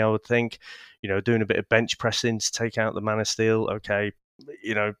movie, I would think, doing a bit of bench pressing to take out the Man of Steel. Okay,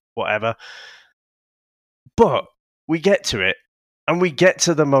 whatever. But we get to it, and we get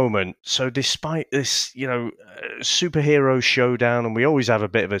to the moment. So despite this, superhero showdown, and we always have a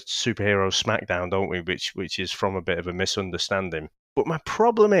bit of a superhero smackdown, don't we? Which is from a bit of a misunderstanding. But my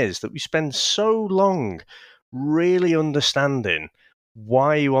problem is that we spend so long really understanding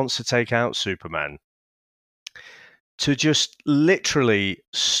why he wants to take out Superman to just literally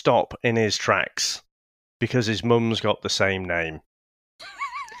stop in his tracks because his mum's got the same name.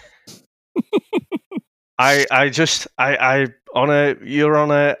 I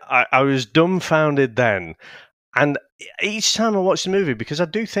was dumbfounded then. And each time I watch the movie, because I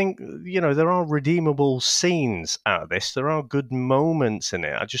do think, there are redeemable scenes out of this. There are good moments in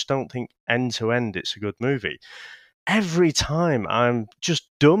it. I just don't think end to end it's a good movie. Every time I'm just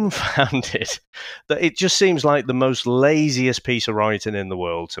dumbfounded that it just seems like the most laziest piece of writing in the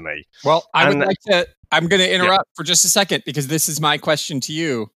world to me. Well, I'm going to interrupt for just a second, because this is my question to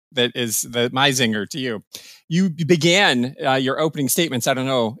you. That is my zinger to you. You began your opening statements, I don't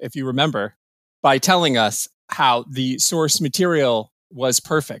know if you remember, by telling us how the source material was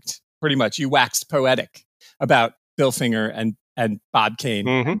perfect. Pretty much, you waxed poetic about Bill Finger and Bob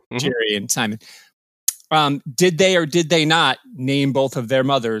Kane, Jerry and Simon. Did they or did they not name both of their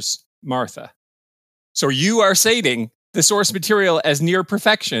mothers Martha? So you are stating the source material as near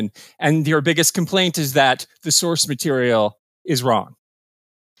perfection, and your biggest complaint is that the source material is wrong.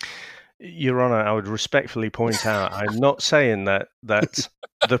 Your Honor, I would respectfully point out, I'm not saying that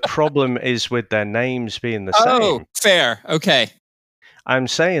the problem is with their names being the same. Oh, fair. Okay. I'm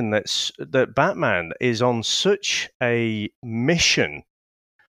saying that Batman is on such a mission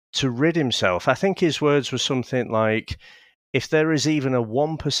to rid himself. I think his words were something like, if there is even a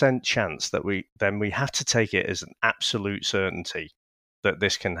 1% chance then we have to take it as an absolute certainty that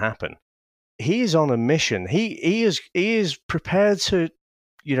this can happen. He is on a mission. He is prepared to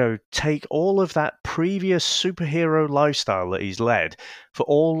take all of that previous superhero lifestyle that he's led for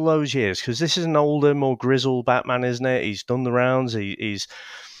all those years, because this is an older, more grizzled Batman, isn't it? He's done the rounds. He's,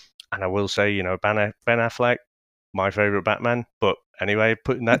 and I will say, Ben Affleck, my favorite Batman. But anyway,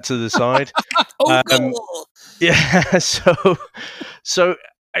 putting that to the side, yeah. So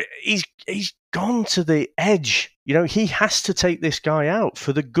he's gone to the edge. He has to take this guy out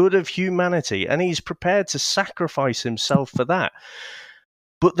for the good of humanity, and he's prepared to sacrifice himself for that.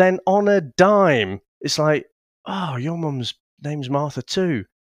 But then on a dime, it's like, oh, your mum's name's Martha too.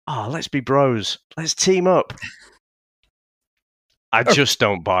 Oh, let's be bros. Let's team up. I just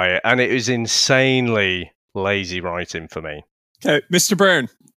don't buy it. And it was insanely lazy writing for me. Okay, Mr. Byrne,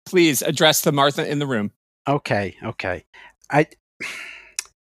 please address the Martha in the room. Okay. I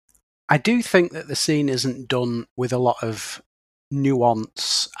do think that the scene isn't done with a lot of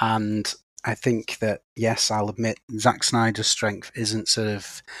nuance, and I think that, yes, I'll admit Zack Snyder's strength isn't sort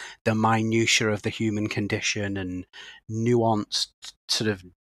of the minutiae of the human condition and nuanced, sort of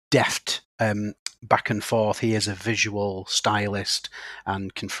deft back and forth. He is a visual stylist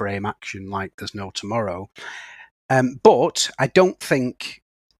and can frame action like there's no tomorrow. But I don't think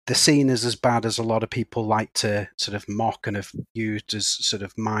the scene is as bad as a lot of people like to sort of mock and have used as sort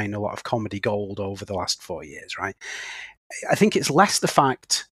of mine a lot of comedy gold over the last 4 years, right? I think it's less the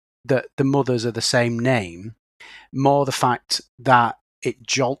fact that the mothers are the same name, more the fact that it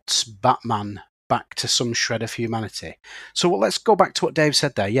jolts Batman back to some shred of humanity. So let's go back to what Dave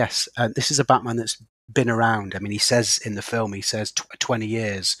said there. Yes, this is a Batman that's been around. I mean, he says in the film, 20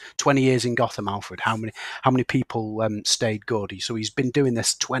 years in Gotham, Alfred. How many people stayed good? So he's been doing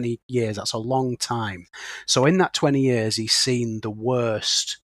this 20 years. That's a long time. So in that 20 years, he's seen the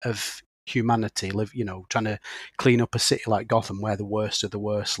worst of humanity trying to clean up a city like Gotham where the worst of the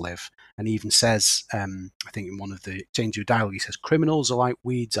worst live. And he even says, I think in one of the exchange of dialogue, he says, criminals are like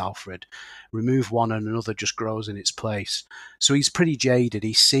weeds, Alfred. Remove one and another just grows in its place. So he's pretty jaded.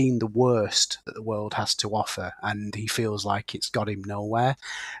 He's seen the worst that the world has to offer, and he feels like it's got him nowhere.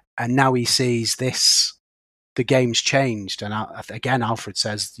 And now he sees this the game's changed, and again, Alfred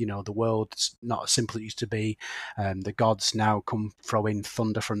says, the world's not as simple as it used to be. The gods now come throwing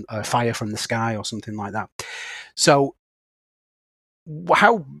thunder from fire from the sky, or something like that. So,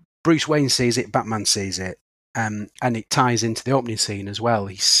 how Bruce Wayne sees it, Batman sees it, and it ties into the opening scene as well.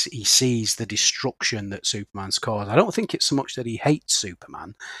 He sees the destruction that Superman's caused. I don't think it's so much that he hates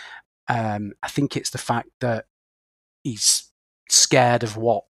Superman. I think it's the fact that he's scared of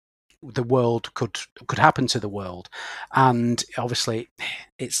what the world could happen to the world, and obviously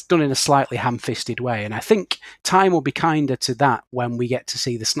it's done in a slightly ham-fisted way, and I think time will be kinder to that when we get to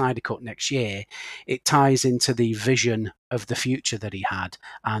see the Snyder Cut next year. It ties into the vision of the future that he had,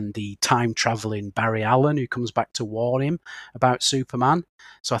 and the time-travelling Barry Allen who comes back to warn him about Superman.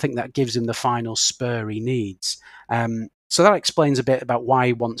 So I think that gives him the final spur he needs. So that explains a bit about why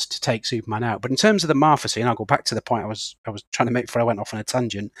he wants to take Superman out. But in terms of the Martha scene, I'll go back to the point I was trying to make before I went off on a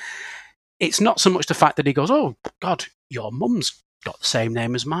tangent. It's not so much the fact that he goes, "Oh God, your mum's got the same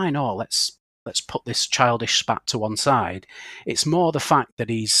name as mine. Oh, let's put this childish spat to one side." It's more the fact that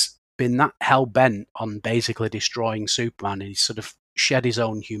he's been that hell bent on basically destroying Superman, and he's sort of shed his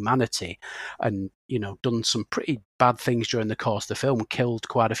own humanity and done some pretty bad things during the course of the film, killed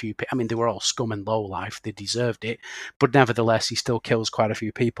quite a few people. I mean, they were all scum and low life, they deserved it, but nevertheless he still kills quite a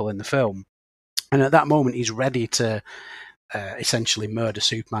few people in the film. And at that moment he's ready to essentially murder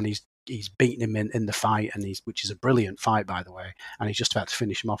Superman. He's beaten him in the fight, and which is a brilliant fight, by the way, and he's just about to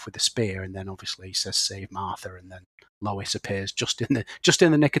finish him off with a spear, and then obviously he says save Martha, and then Lois appears just in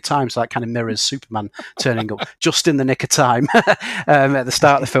the nick of time. So that kind of mirrors Superman turning up just in the nick of time at the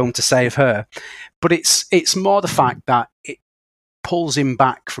start of the film to save her. But it's more the fact that it pulls him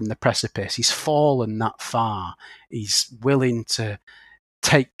back from the precipice. He's fallen that far. He's willing to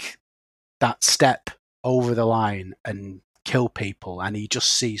take that step over the line and kill people, and he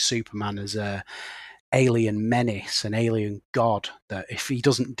just sees Superman as a alien menace, an alien god that if he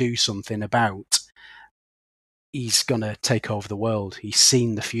doesn't do something about, he's gonna take over the world. He's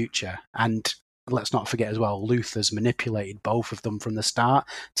seen the future, and let's not forget as well, Luthor's manipulated both of them from the start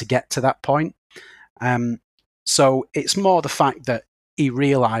to get to that point. So it's more the fact that he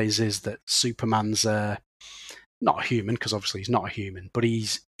realizes that Superman's not a human, because obviously he's not a human, but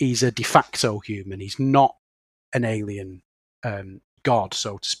he's a de facto human. He's not an alien god,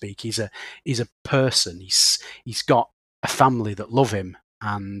 so to speak. He's a person. He's got a family that love him,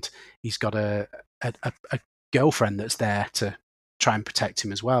 and he's got a girlfriend that's there to try and protect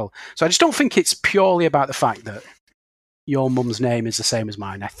him as well. So I just don't think it's purely about the fact that your mum's name is the same as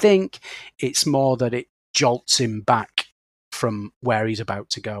mine. I think it's more that it jolts him back from where he's about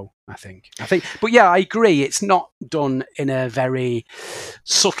to go. I think, but yeah, I agree. It's not done in a very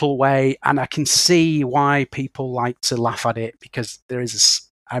subtle way, and I can see why people like to laugh at it, because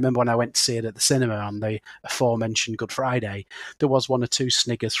I remember when I went to see it at the cinema on the aforementioned Good Friday, there was one or two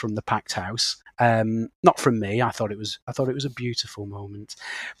sniggers from the packed house. Not from me. I thought it was a beautiful moment,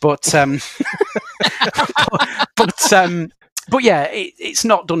 but but yeah, it's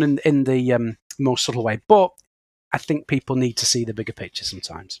not done in the most subtle way. But I think people need to see the bigger picture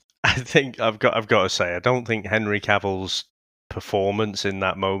sometimes. I think I've got to say, I don't think Henry Cavill's performance in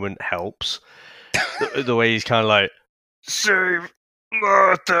that moment helps. the way he's kind of like, save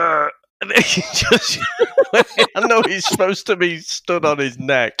Martha. And he just, I know he's supposed to be stood on his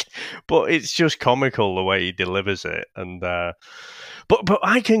neck, but it's just comical the way he delivers it. And but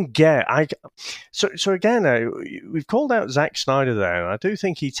I can get so again, we've called out Zack Snyder there, and I do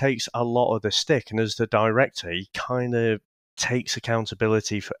think he takes a lot of the stick. And as the director, he kind of takes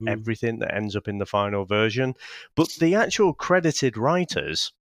accountability for everything that ends up in the final version. But the actual credited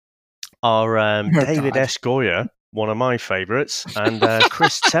writers are David S. Goyer, one of my favourites, and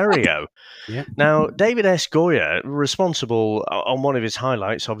Chris Terrio. Yeah. Now, David S. Goyer, responsible on one of his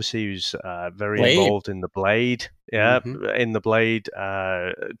highlights, obviously he was very involved in the Blade, in the Blade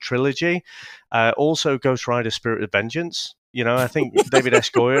trilogy. Also Ghost Rider Spirit of Vengeance. You know, I think David S.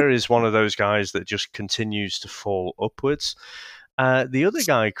 Goyer is one of those guys that just continues to fall upwards. The other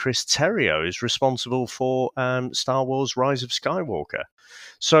guy, Chris Terrio, is responsible for Star Wars Rise of Skywalker.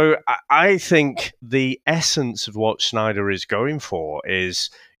 So I think the essence of what Snyder is going for is,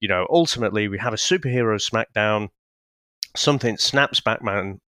 you know, ultimately we have a superhero smackdown, something snaps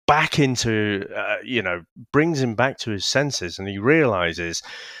Batman back into, brings him back to his senses, and he realizes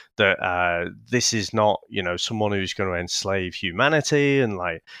that this is not, you know, someone who's going to enslave humanity and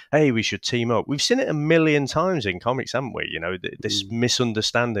like, hey, we should team up. We've seen it a million times in comics, haven't we? You know, this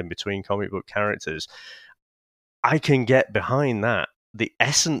misunderstanding between comic book characters. I can get behind that. The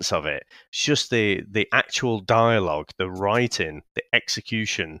essence of it, it's just the actual dialogue, the writing, the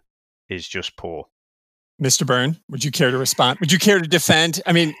execution is just poor. Mr. Byrne, would you care to respond? Would you care to defend?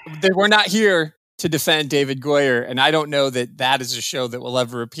 I mean, we're not here to defend David Goyer, and I don't know that that is a show that will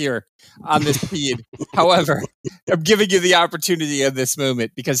ever appear on this feed. However, I'm giving you the opportunity in this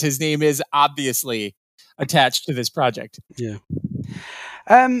moment because his name is obviously attached to this project. Yeah.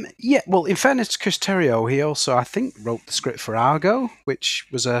 Well, in fairness to Chris Terrio, he also, I think, wrote the script for Argo, which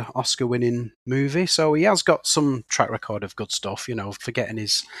was an Oscar-winning movie. So he has got some track record of good stuff, forgetting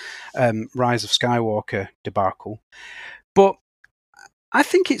his Rise of Skywalker debacle. But I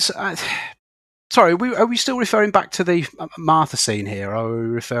think it's... sorry, are we still referring back to the Martha scene here, or are we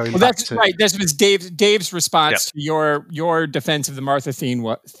referring back to... Right, this was Dave's response to your defense of the Martha scene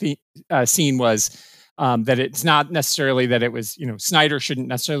was... that it's not necessarily that it was, Snyder shouldn't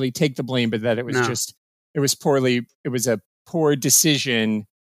necessarily take the blame, but that it was it was a poor decision.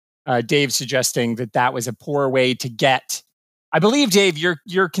 Dave suggesting that was a poor way to get. I believe, Dave,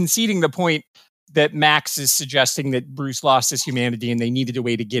 you're conceding the point that Max is suggesting that Bruce lost his humanity and they needed a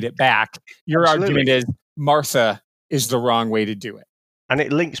way to get it back. Your argument is Martha is the wrong way to do it. And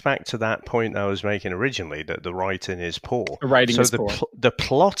it links back to that point I was making originally, that the writing is poor. The writing is poor. The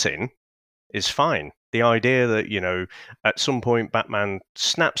plotting is fine. The idea that, at some point Batman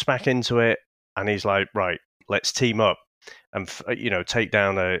snaps back into it and he's like, right, let's team up and, take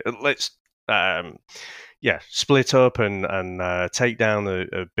down split up and take down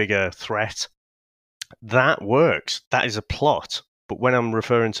a bigger threat. That works. That is a plot. But when I'm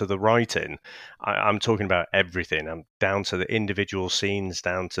referring to the writing, I'm talking about everything. I'm down to the individual scenes,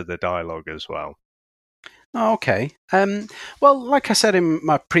 down to the dialogue as well. Oh, okay. Well, like I said in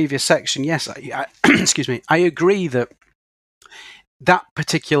my previous section, yes, I excuse me, I agree that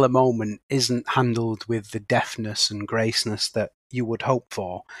particular moment isn't handled with the deftness and graceness that you would hope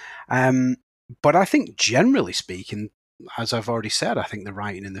for. But I think, generally speaking, as I've already said, I think the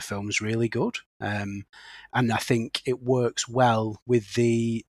writing in the film is really good. And I think it works well with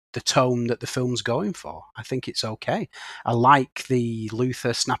the tone that the film's going for. I think it's okay. I like the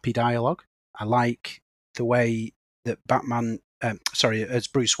Luthor snappy dialogue. I like the way that Batman, as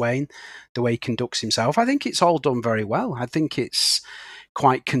Bruce Wayne, the way he conducts himself. I think it's all done very well. I think it's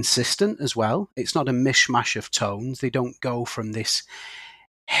quite consistent as well. It's not a mishmash of tones. They don't go from this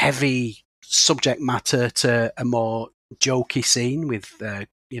heavy subject matter to a more jokey scene with, bit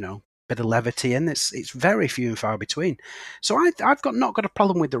of levity in. It's very few and far between. So I've not got a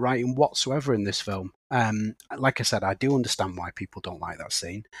problem with the writing whatsoever in this film. Like I said, I do understand why people don't like that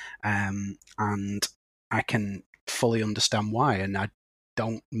scene. And I can fully understand why, and I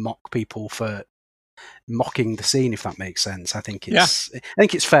don't mock people for mocking the scene, if that makes sense. I think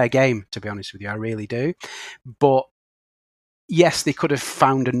it's fair game, to be honest with you. I really do. But yes, they could have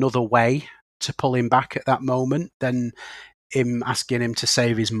found another way to pull him back at that moment than him asking him to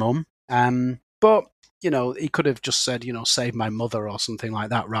save his mum. But he could have just said, save my mother or something like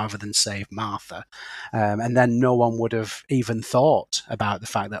that rather than save Martha. And then no one would have even thought about the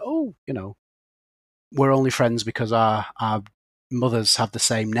fact that, we're only friends because our mothers have the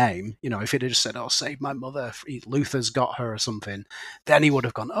same name. If he'd have just said, save my mother, Luther's got her or something, then he would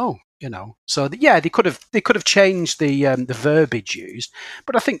have gone, So they could have changed the verbiage used,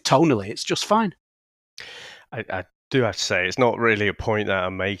 but I think tonally it's just fine. I do have to say, it's not really a point that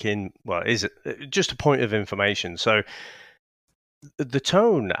I'm making. Well, is it? Just a point of information. So the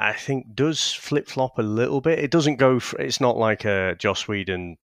tone, I think, does flip-flop a little bit. It doesn't go... it's not like a Joss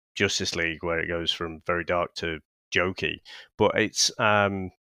Whedon Justice League where it goes from very dark to jokey, but it's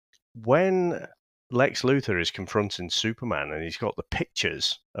when Lex Luthor is confronting Superman and he's got the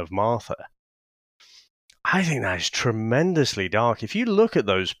pictures of Martha, I think that is tremendously dark. If you look at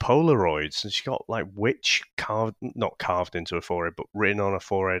those Polaroids, and she's got like witch not carved into her forehead, but written on her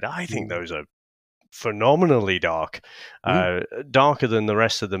forehead, I think those are phenomenally dark, darker than the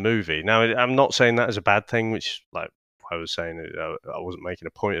rest of the movie. Now, I'm not saying that is a bad thing, which, like I was saying, I wasn't making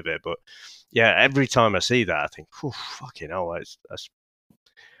a point of it, but yeah, every time I see that, I think, fucking hell, that's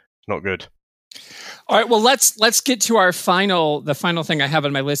not good. All right, well, let's get to the final thing I have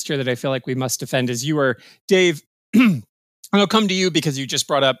on my list here that I feel like we must defend is Dave. I'll come to you because you just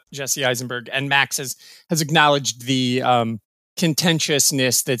brought up Jesse Eisenberg, and Max has acknowledged the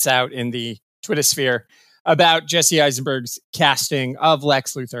contentiousness that's out in the Twitter sphere about Jesse Eisenberg's casting of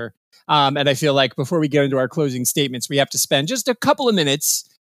Lex Luthor. And I feel like before we get into our closing statements, we have to spend just a couple of minutes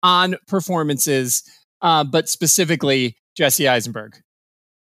on performances, but specifically Jesse Eisenberg.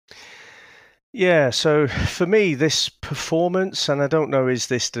 Yeah, so for me, this performance, and I don't know, is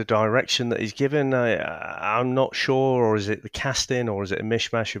this the direction that he's given? I'm not sure, or is it the casting, or is it a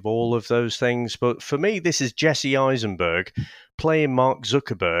mishmash of all of those things? But for me, this is Jesse Eisenberg playing Mark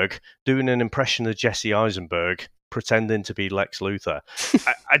Zuckerberg, doing an impression of Jesse Eisenberg, pretending to be Lex Luthor.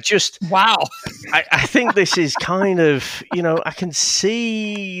 I just, Wow. I think this is kind of, I can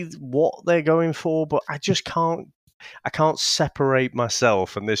see what they're going for, but I just can't. I can't separate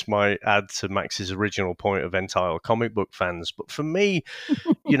myself, and this might add to Max's original point of entire comic book fans. But for me,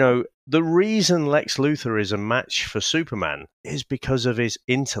 the reason Lex Luthor is a match for Superman is because of his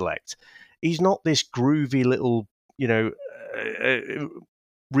intellect. He's not this groovy little,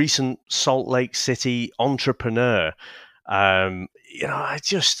 recent Salt Lake City entrepreneur. I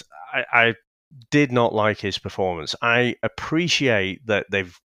did not like his performance. I appreciate that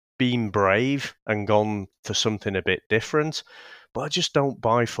they've been brave and gone for something a bit different, but I just don't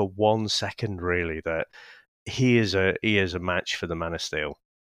buy for 1 second really that he is a match for the Man of Steel.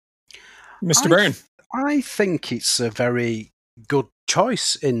 Mr. Byrne. I think it's a very good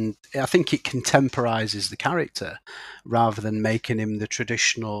choice. I think it contemporizes the character rather than making him the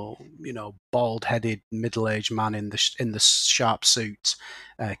traditional, bald-headed middle-aged man in the sharp suit,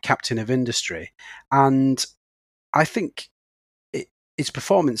 captain of industry. And I think his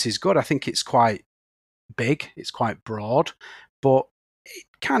performance is good. I think it's quite big, it's quite broad, but it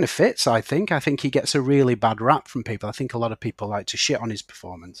kind of fits, I think. I think he gets a really bad rap from people. I think a lot of people like to shit on his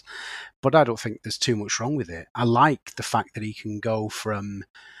performance, but I don't think there's too much wrong with it. I like the fact that he can go from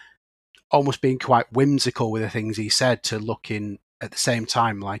almost being quite whimsical with the things he said to looking at the same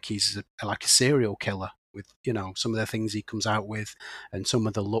time like he's like a serial killer with, some of the things he comes out with and some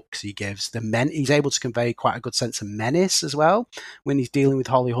of the looks he gives. He's able to convey quite a good sense of menace as well when he's dealing with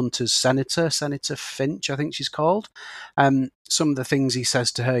Holly Hunter's Senator Finch, I think she's called. Some of the things he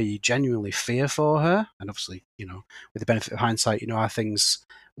says to her, you genuinely fear for her. And obviously, with the benefit of hindsight, how things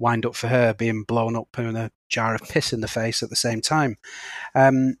wind up for her, being blown up in a jar of piss in the face at the same time.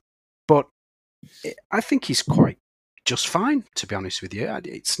 But I think he's quite just fine, to be honest with you.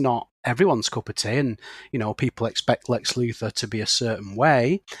 It's not everyone's cup of tea, and people expect Lex Luthor to be a certain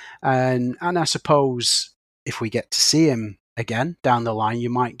way, and I suppose if we get to see him again down the line, you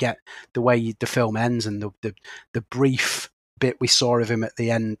might get the way the film ends and the brief bit we saw of him at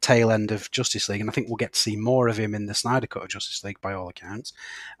the tail end of Justice League, and I think we'll get to see more of him in the Snyder Cut of Justice League by all accounts.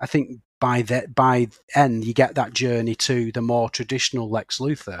 I think by end you get that journey to the more traditional Lex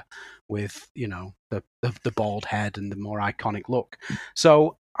Luthor with the bald head and the more iconic look.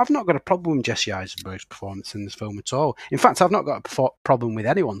 So I've not got a problem with Jesse Eisenberg's performance in this film at all. In fact, I've not got a problem with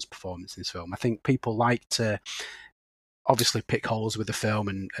anyone's performance in this film. I think people like to obviously pick holes with the film,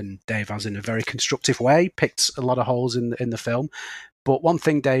 and Dave has, in a very constructive way, picked a lot of holes in the film. But one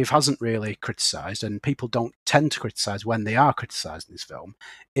thing Dave hasn't really criticised, and people don't tend to criticise when they are criticised in this film,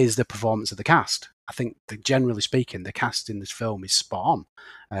 is the performance of the cast. I think, generally speaking, the cast in this film is spot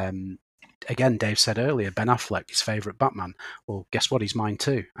on. Again, Dave said earlier, Ben Affleck, his favourite Batman. Well, guess what? He's mine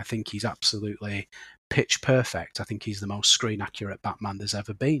too. I think he's absolutely pitch perfect. I think he's the most screen accurate Batman there's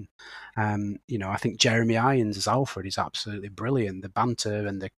ever been. I think Jeremy Irons as Alfred is absolutely brilliant. The banter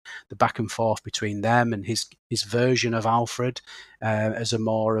and the back and forth between them and his version of Alfred as a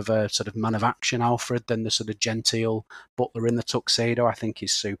more of a sort of man of action Alfred than the sort of genteel butler in the tuxedo, I think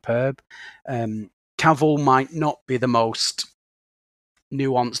is superb. Cavill might not be the most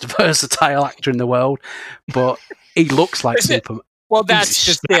nuanced, versatile actor in the world, but he looks like Superman. Well, that's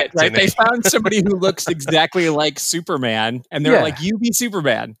just it, right? They found somebody who looks exactly like Superman, and they're like, "You be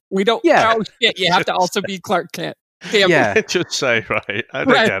Superman. We don't. Yeah. Oh shit! You have to also be Clark Kent." Just say, right.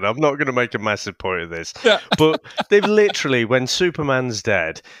 And again, I'm not going to make a massive point of this, but they've literally, when Superman's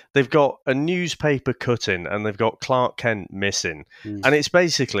dead, they've got a newspaper cutting and they've got Clark Kent missing, and it's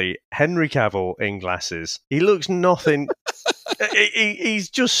basically Henry Cavill in glasses. He looks nothing. He's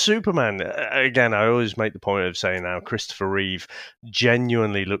just Superman. Again, I always make the point of saying now Christopher Reeve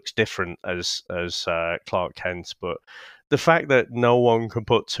genuinely looks different as Clark Kent, but the fact that no one can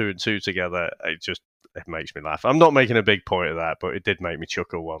put two and two together, it makes me laugh. I'm not making a big point of that, but it did make me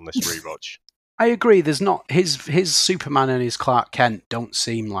chuckle on this rewatch. I agree. There's not his Superman and his Clark Kent don't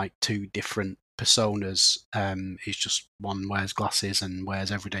seem like two different personas. It's just one wears glasses and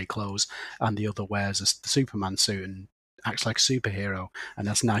wears everyday clothes, and the other wears the Superman suit and acts like a superhero and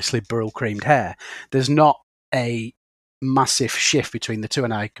has nicely burl creamed hair. There's not a massive shift between the two,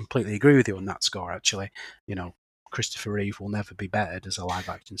 and I completely agree with you on that score. Actually, Christopher Reeve will never be bettered as a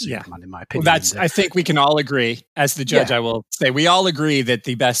live-action Superman, in my opinion. Well, I think we can all agree, as the judge, I will say, we all agree that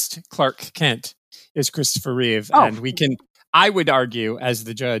the best Clark Kent is Christopher Reeve, and we can I would argue, as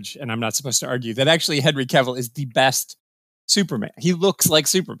the judge, and I'm not supposed to argue, that actually Henry Cavill is the best Superman. He looks like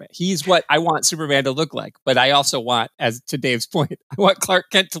Superman. He's what I want Superman to look like. But I also want, as to Dave's point, I want Clark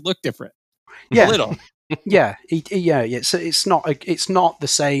Kent to look different. Yeah. A little. Yeah, it's not the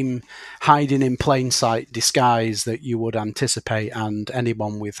same hiding in plain sight disguise that you would anticipate, and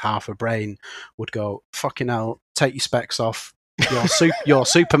anyone with half a brain would go, "Fucking hell, take your specs off, you're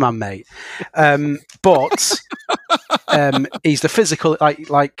Superman, mate." But he's the physical,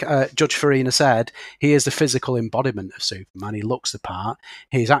 like Judge Farina said, he is the physical embodiment of Superman. He looks the part.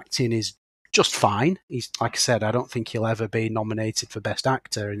 His acting is just fine. He's, like I said, I don't think he'll ever be nominated for Best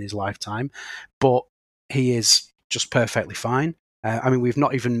Actor in his lifetime, but he is just perfectly fine. I mean, we've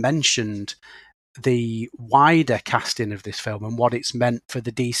not even mentioned the wider casting of this film and what it's meant for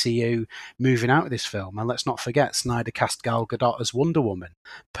the DCU moving out of this film. And let's not forget, Snyder cast Gal Gadot as Wonder Woman.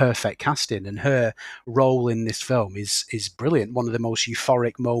 Perfect casting, and her role in this film is brilliant. One of the most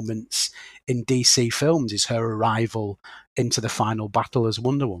euphoric moments in DC films is her arrival into the final battle as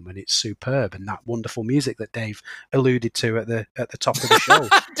Wonder Woman. It's superb, and that wonderful music that Dave alluded to at the top of the show.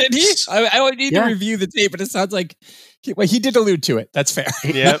 Did he? I would need to review the tape, but it sounds like he did allude to it. That's fair.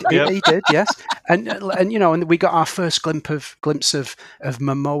 He did, yes. And you know, and we got our first glimpse of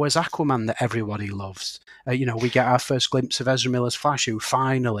Momoa's Aquaman that everybody loves. You know, we get our first glimpse of Ezra Miller's Flash, who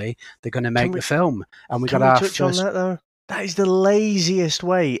finally they're going to make the film, and we got our touch on that though. That is the laziest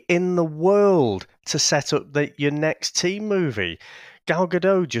way in the world to set up your next team movie. Gal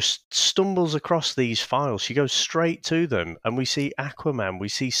Gadot just stumbles across these files. She goes straight to them, and we see Aquaman, we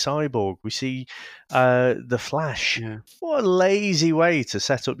see Cyborg, we see the Flash. Yeah. What a lazy way to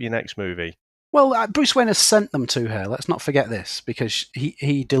set up your next movie. Well, Bruce Wayne has sent them to her. Let's not forget this, because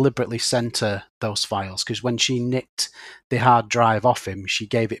he deliberately sent her those files, because when she nicked the hard drive off him, she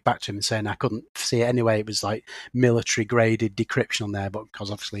gave it back to him saying, I couldn't see it anyway. It was like military-graded decryption on there, but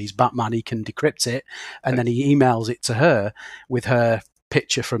because obviously he's Batman, he can decrypt it. And then he emails it to her with her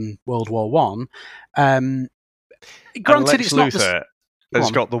picture from World War One. Granted, it's not has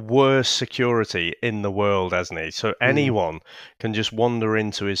got the worst security in the world, hasn't he? So anyone can just wander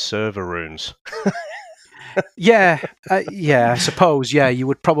into his server rooms. I suppose. Yeah, you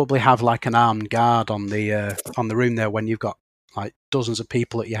would probably have like an armed guard on the room there when you've got like dozens of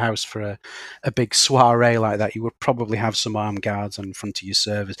people at your house for a big soiree like that. You would probably have some armed guards in front of your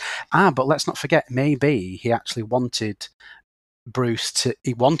servers. But let's not forget, maybe he actually wanted Bruce to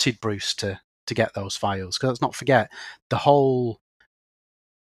get those files, because let's not forget the whole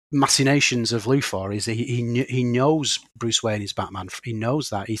machinations of Luthor is he knows Bruce Wayne is Batman. He knows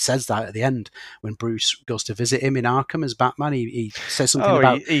that. He says that at the end when Bruce goes to visit him in Arkham as Batman. He says something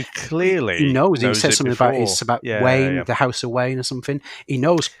about he clearly he knows. He says something before. about Wayne, the House of Wayne, or something. He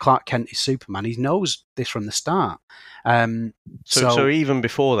knows Clark Kent is Superman. He knows this from the start. So even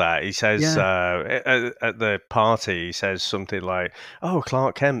before that, he says at the party, he says something like, "Oh,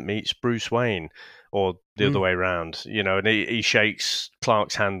 Clark Kent meets Bruce Wayne." Or the other way around, you know, and he shakes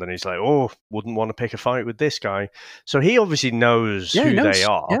Clark's hand and he's like, "Oh, wouldn't want to pick a fight with this guy." So he obviously knows who they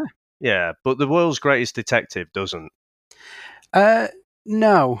are. Yeah, but the world's greatest detective doesn't.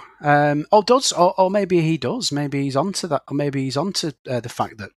 No. Or maybe he does. Maybe he's onto that. Or maybe he's onto the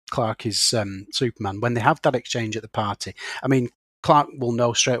fact that Clark is Superman when they have that exchange at the party. I mean, Clark will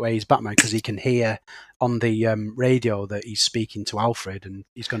know straight away he's Batman because he can hear on the radio that he's speaking to Alfred, and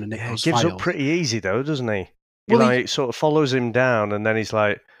he's going to nick those files. He gives up pretty easy though, doesn't he? He sort of follows him down, and then he's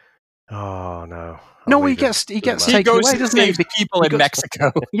like, "Oh no." No, he gets taken away, doesn't he? People in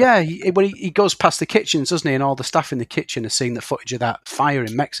Mexico. Yeah, he goes past the kitchens, doesn't he? And all the staff in the kitchen have seen the footage of that fire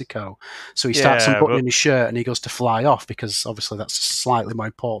in Mexico. So he starts unbuttoning his shirt and he goes to fly off, because obviously that's slightly more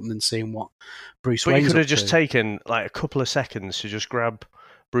important than seeing what Bruce Wayne's up to. But he could have just taken like a couple of seconds to just grab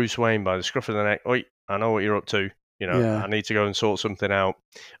Bruce Wayne by the scruff of the neck. Oi, I know what you're up to. You know, I need to go and sort something out.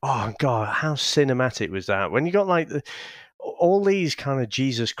 Oh God, how cinematic was that? When you got like all these kind of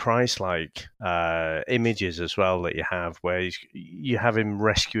Jesus Christ-like images as well that you have, where you have him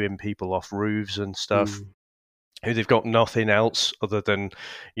rescuing people off roofs and stuff, who they've got nothing else other than,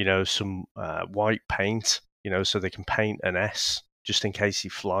 you know, some white paint, you know, so they can paint an S just in case he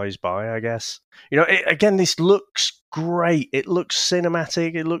flies by, I guess. You know, again, this looks great. It looks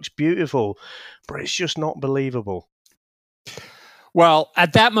cinematic. It looks beautiful, but it's just not believable. Well,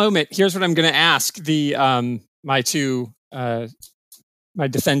 at that moment, here's what I'm going to ask my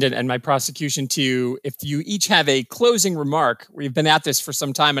defendant and my prosecution to, if you each have a closing remark. We've been at this for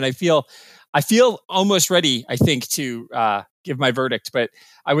some time, and I feel almost ready, I think, to give my verdict, but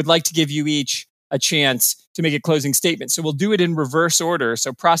I would like to give you each a chance to make a closing statement. So we'll do it in reverse order.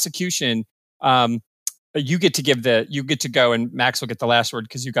 So prosecution, You get to go, and Max will get the last word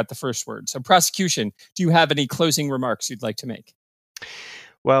because you got the first word. So, prosecution, do you have any closing remarks you'd like to make?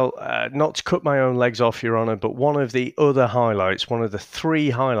 Well, not to cut my own legs off, Your Honour, but one of the other highlights, one of the three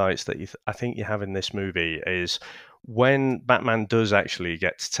highlights that I think you have in this movie is when Batman does actually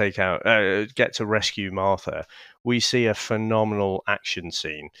get to rescue Martha. We see a phenomenal action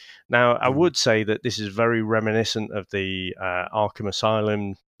scene. Now, I would say that this is very reminiscent of the Arkham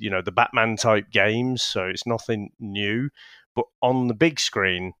Asylum, the Batman type games, so it's nothing new. But on the big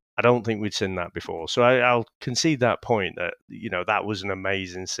screen, I don't think we'd seen that before. So I'll concede that point that, that was an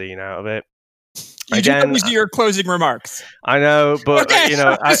amazing scene out of it. You do always do your closing remarks. I know, but,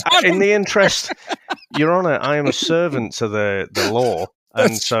 in the interest, Your Honour, I am a servant to the law.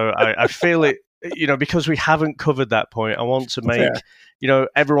 And so I feel it, because we haven't covered that point, I want to make,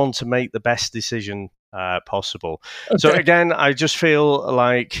 everyone to make the best decision possible. Okay. So again, I just feel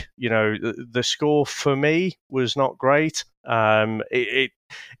like, the score for me was not great.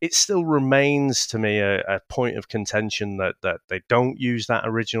 It still remains to me a point of contention that they don't use that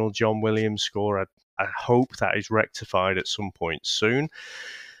original John Williams score. I hope that is rectified at some point soon.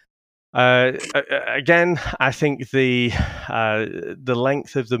 Again, I think the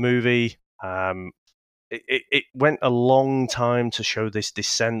length of the movie, it went a long time to show this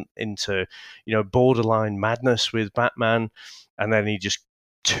descent into, borderline madness with Batman, and then he just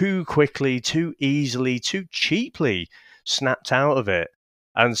too quickly, too easily, too cheaply snapped out of it.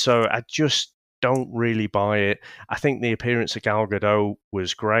 And so I just don't really buy it. I think the appearance of Gal Gadot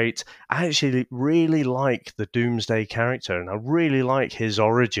was great. I actually really like the Doomsday character, and I really like his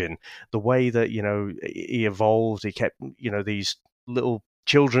origin, the way that, he evolved. He kept, these little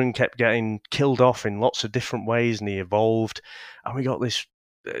children kept getting killed off in lots of different ways, and he evolved. And we got this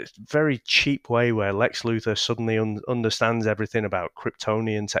very cheap way where Lex Luthor suddenly understands everything about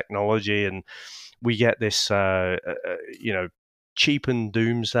Kryptonian technology, and we get this, cheapened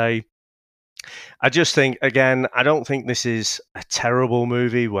Doomsday. I just think, again, I don't think this is a terrible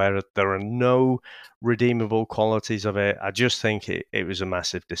movie where there are no redeemable qualities of it. I just think it was a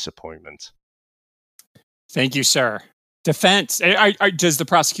massive disappointment. Thank you, sir. Defense. Does the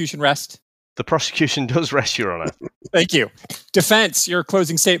prosecution rest? The prosecution does rest, Your Honour. Thank you. Defense, your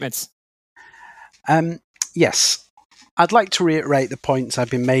closing statements. Yes. I'd like to reiterate the points I've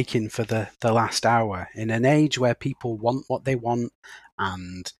been making for the last hour. In an age where people want what they want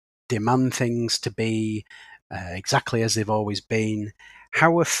and demand things to be exactly as they've always been,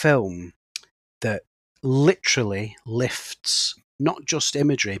 how a film that literally lifts not just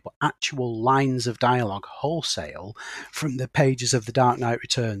imagery but actual lines of dialogue wholesale from the pages of The Dark Knight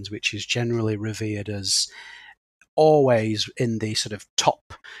Returns, which is generally revered as always in the sort of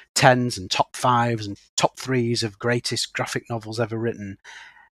top 10s and top 5s and top 3s of greatest graphic novels ever written,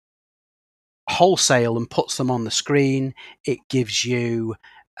 wholesale, and puts them on the screen. It gives you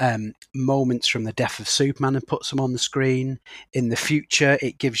moments from the death of Superman and puts them on the screen. In the future,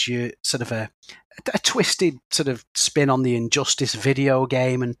 it gives you sort of a twisted sort of spin on the Injustice video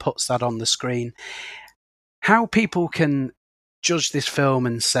game and puts that on the screen. How people can judge this film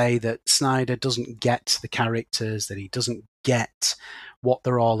and say that Snyder doesn't get the characters, that he doesn't get what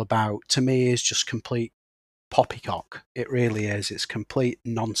they're all about, to me is just complete poppycock. It really is. It's complete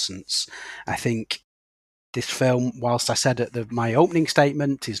nonsense. I think this film, whilst I said at my opening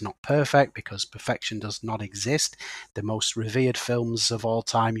statement, is not perfect because perfection does not exist. The most revered films of all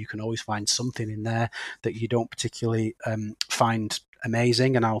time, you can always find something in there that you don't particularly find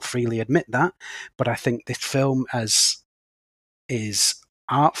amazing, and I'll freely admit that. But I think this film is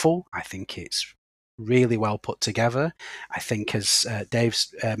artful. I think it's really well put together. I think, as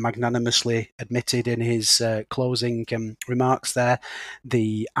Dave's magnanimously admitted in his closing remarks there,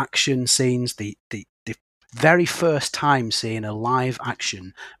 the action scenes, the very first time seeing a live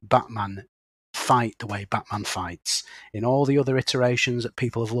action Batman fight the way Batman fights. In all the other iterations that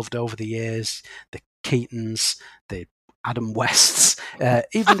people have loved over the years, the Keatons, the Adam Wests,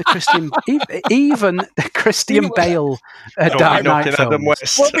 even the Christian Bale Dark Knight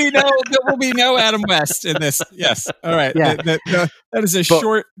films. There will be no Adam West in this. Yes. All right. Yeah. That is a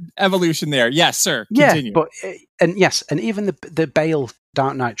short evolution there. Yes, sir. Continue. Yeah, and even the Bale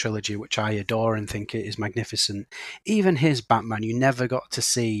Dark Knight trilogy, which I adore and think is magnificent, even his Batman, you never got to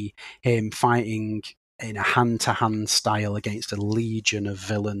see him fighting in a hand-to-hand style against a legion of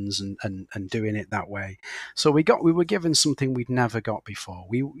villains and doing it that way. So we were given something we'd never got before.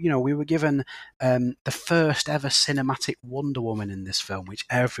 We were given the first ever cinematic Wonder Woman in this film, which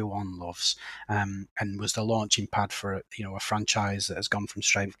everyone loves, and was the launching pad for a franchise that has gone from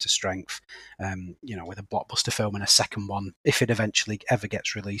strength to strength. With a blockbuster film and a second one, if it eventually ever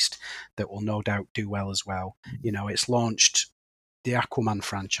gets released, that will no doubt do well as well. It's launched the Aquaman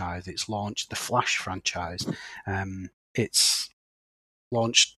franchise, it's launched the Flash franchise, it's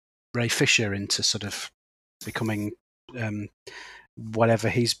launched Ray Fisher into sort of becoming whatever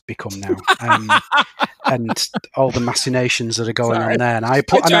he's become now, and all the machinations that are going on there. And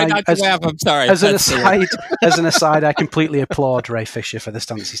I'm sorry. As an aside, I completely applaud Ray Fisher for the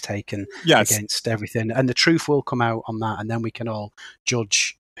stance he's taken against everything, and the truth will come out on that, and then we can all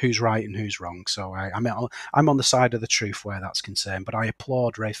judge who's right and who's wrong. So I'm on the side of the truth where that's concerned, but I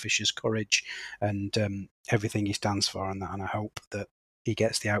applaud Ray Fisher's courage and everything he stands for on that, and I hope that he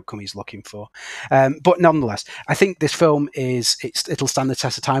gets the outcome he's looking for. But nonetheless, I think this film it'll stand the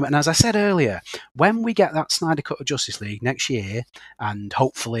test of time. And as I said earlier, when we get that Snyder Cut of Justice League next year, and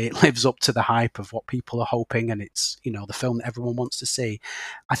hopefully it lives up to the hype of what people are hoping, and it's the film that everyone wants to see,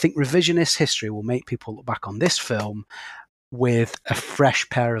 I think revisionist history will make people look back on this film with a fresh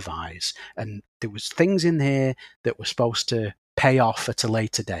pair of eyes. And there was things in here that were supposed to pay off at a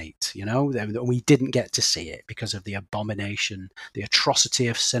later date, we didn't get to see it because of the abomination, the atrocity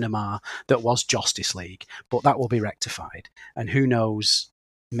of cinema that was Justice League, but that will be rectified. And who knows,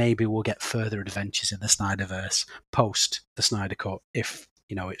 maybe we'll get further adventures in the Snyderverse post the Snyder Cut if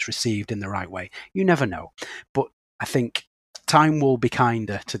it's received in the right way. You never know, but I think time will be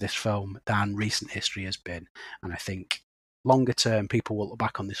kinder to this film than recent history has been, and I think longer term, people will look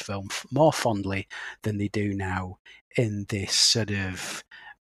back on this film more fondly than they do now in this sort of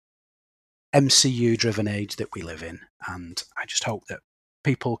MCU-driven age that we live in. And I just hope that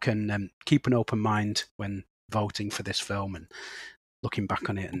people can keep an open mind when voting for this film and looking back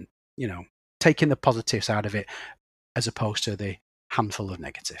on it and, taking the positives out of it as opposed to the handful of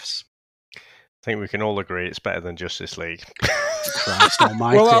negatives. I think we can all agree it's better than Justice League. Christ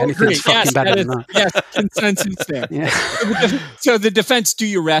almighty, anything's fucking better than that. Yes, consensus there. Yeah. So the defense, do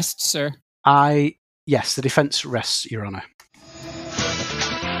you rest, sir? Yes, the defense rests, Your Honor.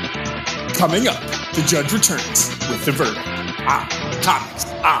 Coming up, the judge returns with the verdict on Comics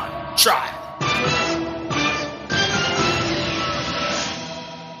on Trial.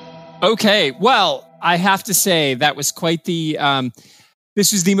 Okay, well, I have to say that was quite the...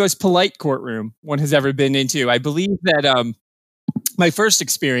 this was the most polite courtroom one has ever been into. I believe that my first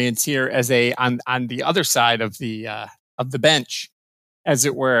experience here as on the other side of the bench, as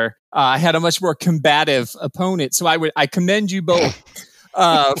it were, I had a much more combative opponent. So I commend you both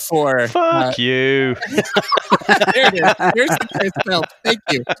for fuck you. There it is. Here's the first belt. Thank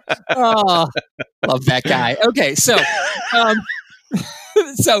you. Oh, love that guy. Okay, so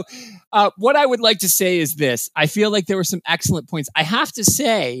what I would like to say is this. I feel like there were some excellent points. I have to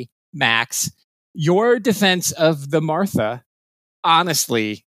say, Max, your defense of the Martha,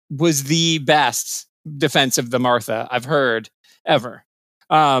 honestly, was the best defense of the Martha I've heard ever.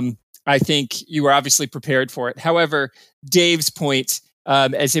 I think you were obviously prepared for it. However, Dave's point,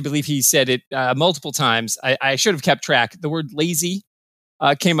 as I believe he said it multiple times, I should have kept track. The word lazy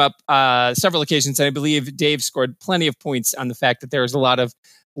came up several occasions, and I believe Dave scored plenty of points on the fact that there was a lot of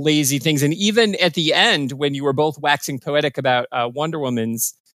lazy things. And even at the end, when you were both waxing poetic about Wonder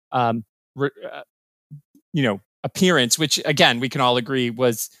Woman's, appearance, which again, we can all agree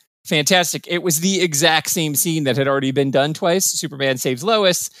was fantastic. It was the exact same scene that had already been done twice. Superman saves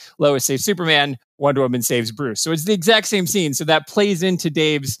Lois, Lois saves Superman, Wonder Woman saves Bruce. So it's the exact same scene. So that plays into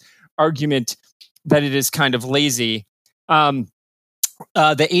Dave's argument that it is kind of lazy. The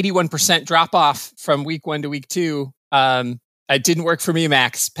 81% drop off from week 1 to week 2, it didn't work for me,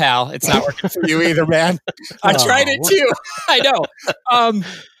 Max, pal. It's not working for you either, man. I tried it too. I know.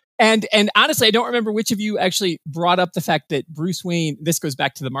 And honestly, I don't remember which of you actually brought up the fact that Bruce Wayne, this goes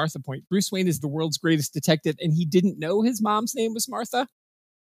back to the Martha point, Bruce Wayne is the world's greatest detective, and he didn't know his mom's name was Martha,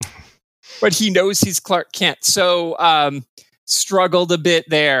 but he knows he's Clark Kent. So struggled a bit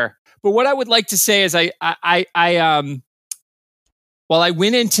there. But what I would like to say is while I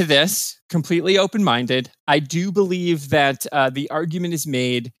went into this completely open-minded, I do believe that the argument is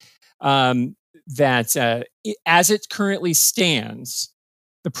made that as it currently stands,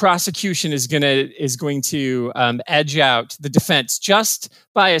 the prosecution is going to edge out the defense just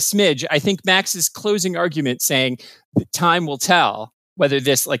by a smidge. I think Max's closing argument saying that time will tell whether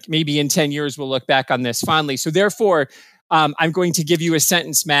this, like maybe in 10 years, we'll look back on this fondly. So therefore, I'm going to give you a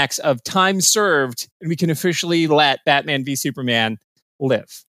sentence, Max, of time served, and we can officially let Batman v Superman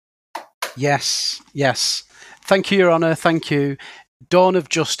live. Yes. Thank you, Your Honour. Thank you. Dawn of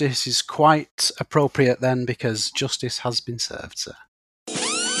Justice is quite appropriate then, because justice has been served, sir.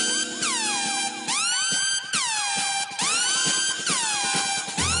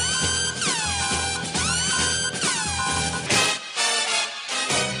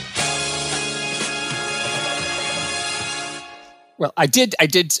 Well, I did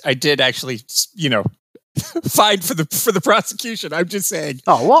actually, fight for the prosecution. I'm just saying.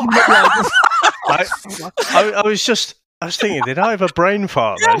 Oh, what? I was thinking, did I have a brain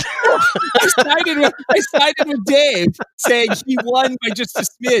fart then? I sided with Dave, saying he won by just a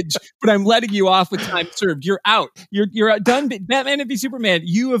smidge, but I'm letting you off with time served. You're out. You're done. Batman v Superman,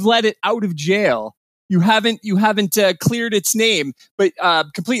 you have let it out of jail. You haven't cleared its name, but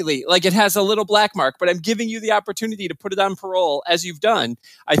completely. Like, it has a little black mark. But I'm giving you the opportunity to put it on parole, as you've done.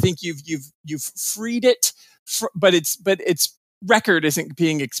 I think you've freed it, but its record isn't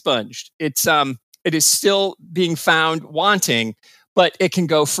being expunged. It is still being found wanting, but it can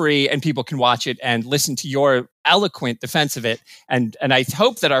go free, and people can watch it and listen to your eloquent defense of it. And I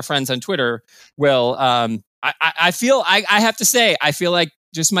hope that our friends on Twitter will. I have to say, I feel like,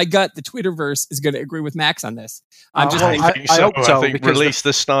 just my gut, the Twitterverse is going to agree with Max on this. I hope so. I think release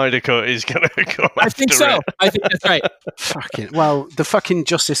the Snyder Cut is going to come. I think so. It. I think that's right. The fucking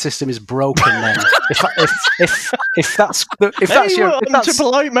justice system is broken. Then, if that's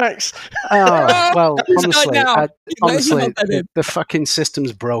polite, Max. Oh well, honestly, the fucking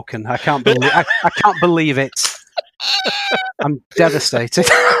system's broken. I can't believe it. I'm devastated.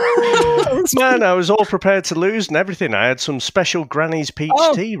 Man, I was all prepared to lose and everything. I had some special Granny's peach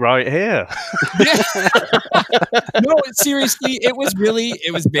tea right here. No, seriously, it was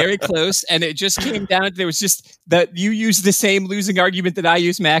very close, and it just came down. There was just that you used the same losing argument that I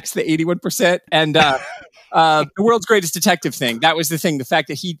used, Max, the 81%, and the world's greatest detective thing. That was the thing. The fact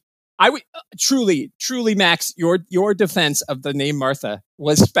that I would truly, Max, your defense of the name Martha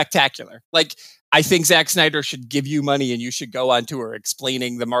was spectacular. Like, I think Zack Snyder should give you money and you should go on tour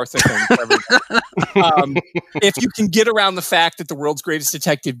explaining the Martha thing. If you can get around the fact that the world's greatest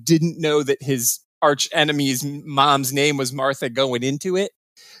detective didn't know that his arch enemy's mom's name was Martha going into it,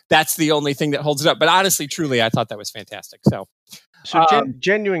 that's the only thing that holds it up. But honestly, truly, I thought that was fantastic. So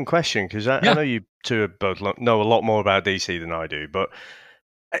genuine question, because I know you two both know a lot more about DC than I do, but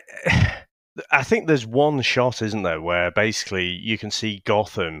I think there's one shot, isn't there, where basically you can see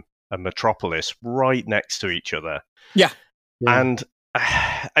Gotham and Metropolis right next to each other. Yeah. And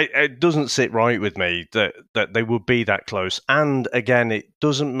it doesn't sit right with me that they would be that close. And again, it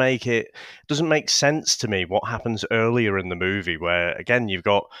doesn't make sense to me what happens earlier in the movie, where again you've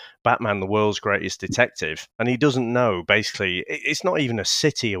got Batman, the world's greatest detective, and he doesn't know. Basically, it's not even a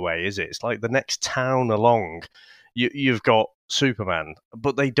city away, is it? It's like the next town along. You've got Superman,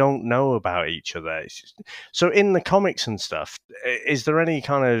 but they don't know about each other. So in the comics and stuff, is there any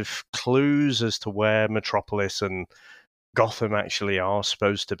kind of clues as to where Metropolis and Gotham actually are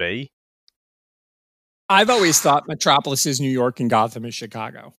supposed to be? I've always thought Metropolis is New York and Gotham is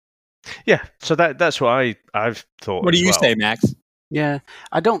Chicago. Yeah, so that's what I've thought. What do you say, Max? Yeah,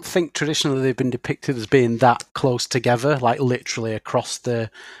 I don't think traditionally they've been depicted as being that close together, like literally across the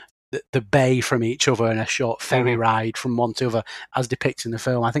bay from each other in a short ferry ride from one to other, as depicted in the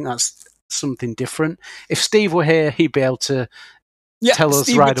film. I think that's something different. If Steve were here, he'd be able to tell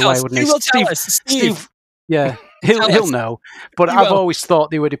us right away, wouldn't he? He will tell us. Steve. Yeah, he'll know. But I've always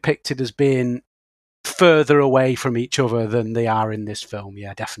thought they were depicted as being further away from each other than they are in this film.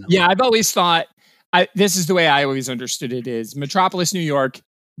 Yeah, definitely. Yeah, I've always thought, this is the way I always understood it, is Metropolis, New York,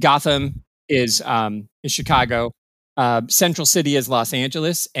 Gotham is Chicago, Central City is Los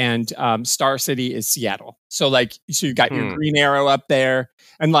Angeles, and Star City is Seattle. So you've got your Green Arrow up there,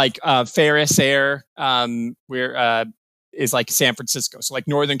 and Ferris Air, where is like San Francisco. So like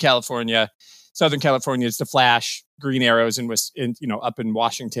Northern California, Southern California is the Flash, Green Arrows up in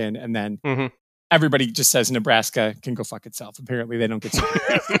Washington, and then everybody just says Nebraska can go fuck itself. Apparently they don't get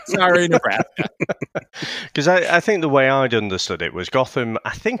sorry, Nebraska. Because I think the way I'd understood it was Gotham,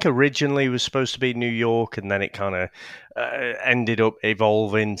 I think originally was supposed to be New York, and then it kind of ended up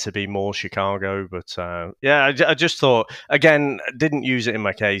evolving to be more Chicago. But I just thought, again, didn't use it in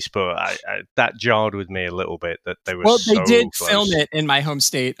my case, but that jarred with me a little bit that they were so they did close. Film it in my home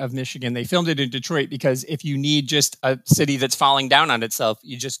state of Michigan. They filmed it in Detroit, because if you need just a city that's falling down on itself,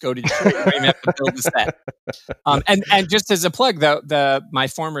 you just go to Detroit. You don't even have to build the set. And just as a plug, my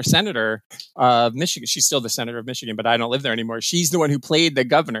former senator of Michigan, she's still the senator of Michigan, but I don't live there anymore. She's the one who played the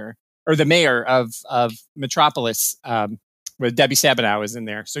governor or the mayor of Metropolis, with Debbie Stabenow was in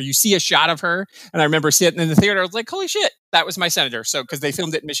there. So you see a shot of her, and I remember sitting in the theater. I was like, "Holy shit, that was my senator!" So because they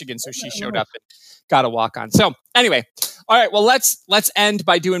filmed it in Michigan, so she showed up and got a walk on. So anyway, all right. Well, let's end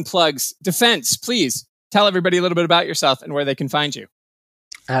by doing plugs. Defense, please tell everybody a little bit about yourself and where they can find you.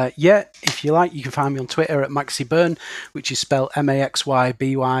 If you like, you can find me on Twitter at Maxybyrne, which is spelled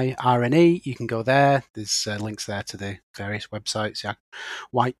MAXYBYRNE. You can go there. There's links there to the various websites. Yeah,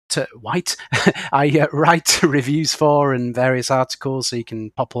 I write reviews for and various articles, so you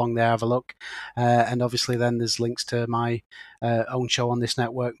can pop along there, have a look. And obviously, then there's links to my own show on this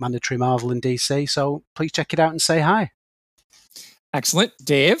network, Mandatory Marvel and DC. So please check it out and say hi. Excellent,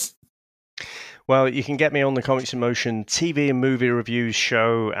 Dave. Well, you can get me on the Comics in Motion TV and movie reviews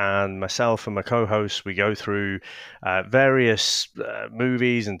show, and myself and my co-hosts, we go through various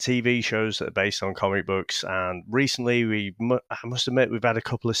movies and TV shows that are based on comic books. And recently, I must admit, we've had a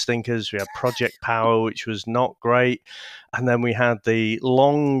couple of stinkers. We had Project Power, which was not great, and then we had the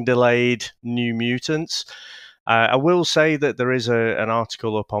long-delayed New Mutants. I will say that there is an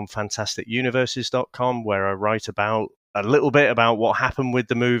article up on FantasticUniverses.com where I write about a little bit about what happened with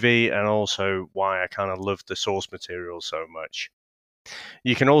the movie and also why I kind of loved the source material so much.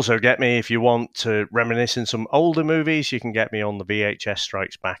 You can also get me, if you want to reminisce in some older movies, you can get me on the VHS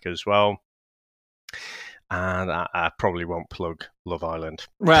Strikes Back as well. And I probably won't plug Love Island.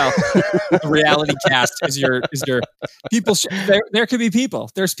 Well, the reality cast is your people. There could be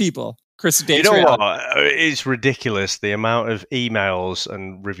people. There's people. Chris, Dave's you know what? It's ridiculous the amount of emails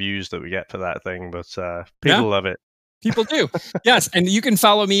and reviews that we get for that thing, but people love it. People do. Yes. And you can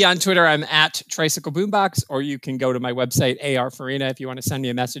follow me on Twitter. I'm at Tricycle Boombox, or you can go to my website, AR Farina, if you want to send me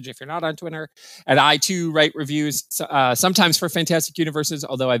a message if you're not on Twitter. And I, too, write reviews, sometimes for Fantastic Universes,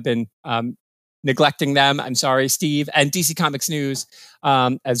 although I've been neglecting them. I'm sorry, Steve. And DC Comics News,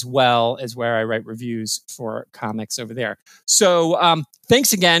 as well as where I write reviews for comics over there. So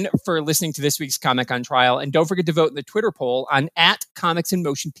thanks again for listening to this week's Comic on Trial. And don't forget to vote in the Twitter poll on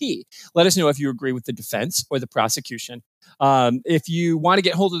 @ComicsInMotionP. Let us know if you agree with the defense or the prosecution. If you want to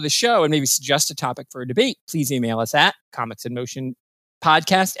get hold of the show and maybe suggest a topic for a debate, please email us at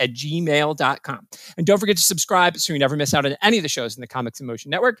comicsinmotionpodcast@gmail.com. And don't forget to subscribe so you never miss out on any of the shows in the Comics in Motion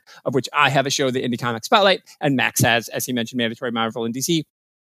network, of which I have a show, the Indie Comic Spotlight, and Max has, as he mentioned, Mandatory Marvel and DC,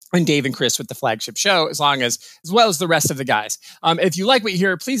 and Dave and Chris with the flagship show, as well as the rest of the guys. If you like what you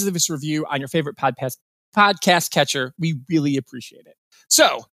hear, please leave us a review on your favorite podcast catcher. We really appreciate it.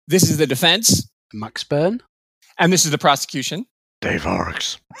 So this is the defense, Max Byrne, and this is the prosecution, Dave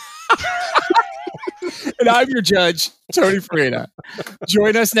Horrocks. And I'm your judge, Tony Farina.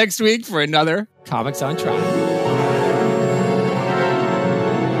 Join us next week for another Comics on Trial.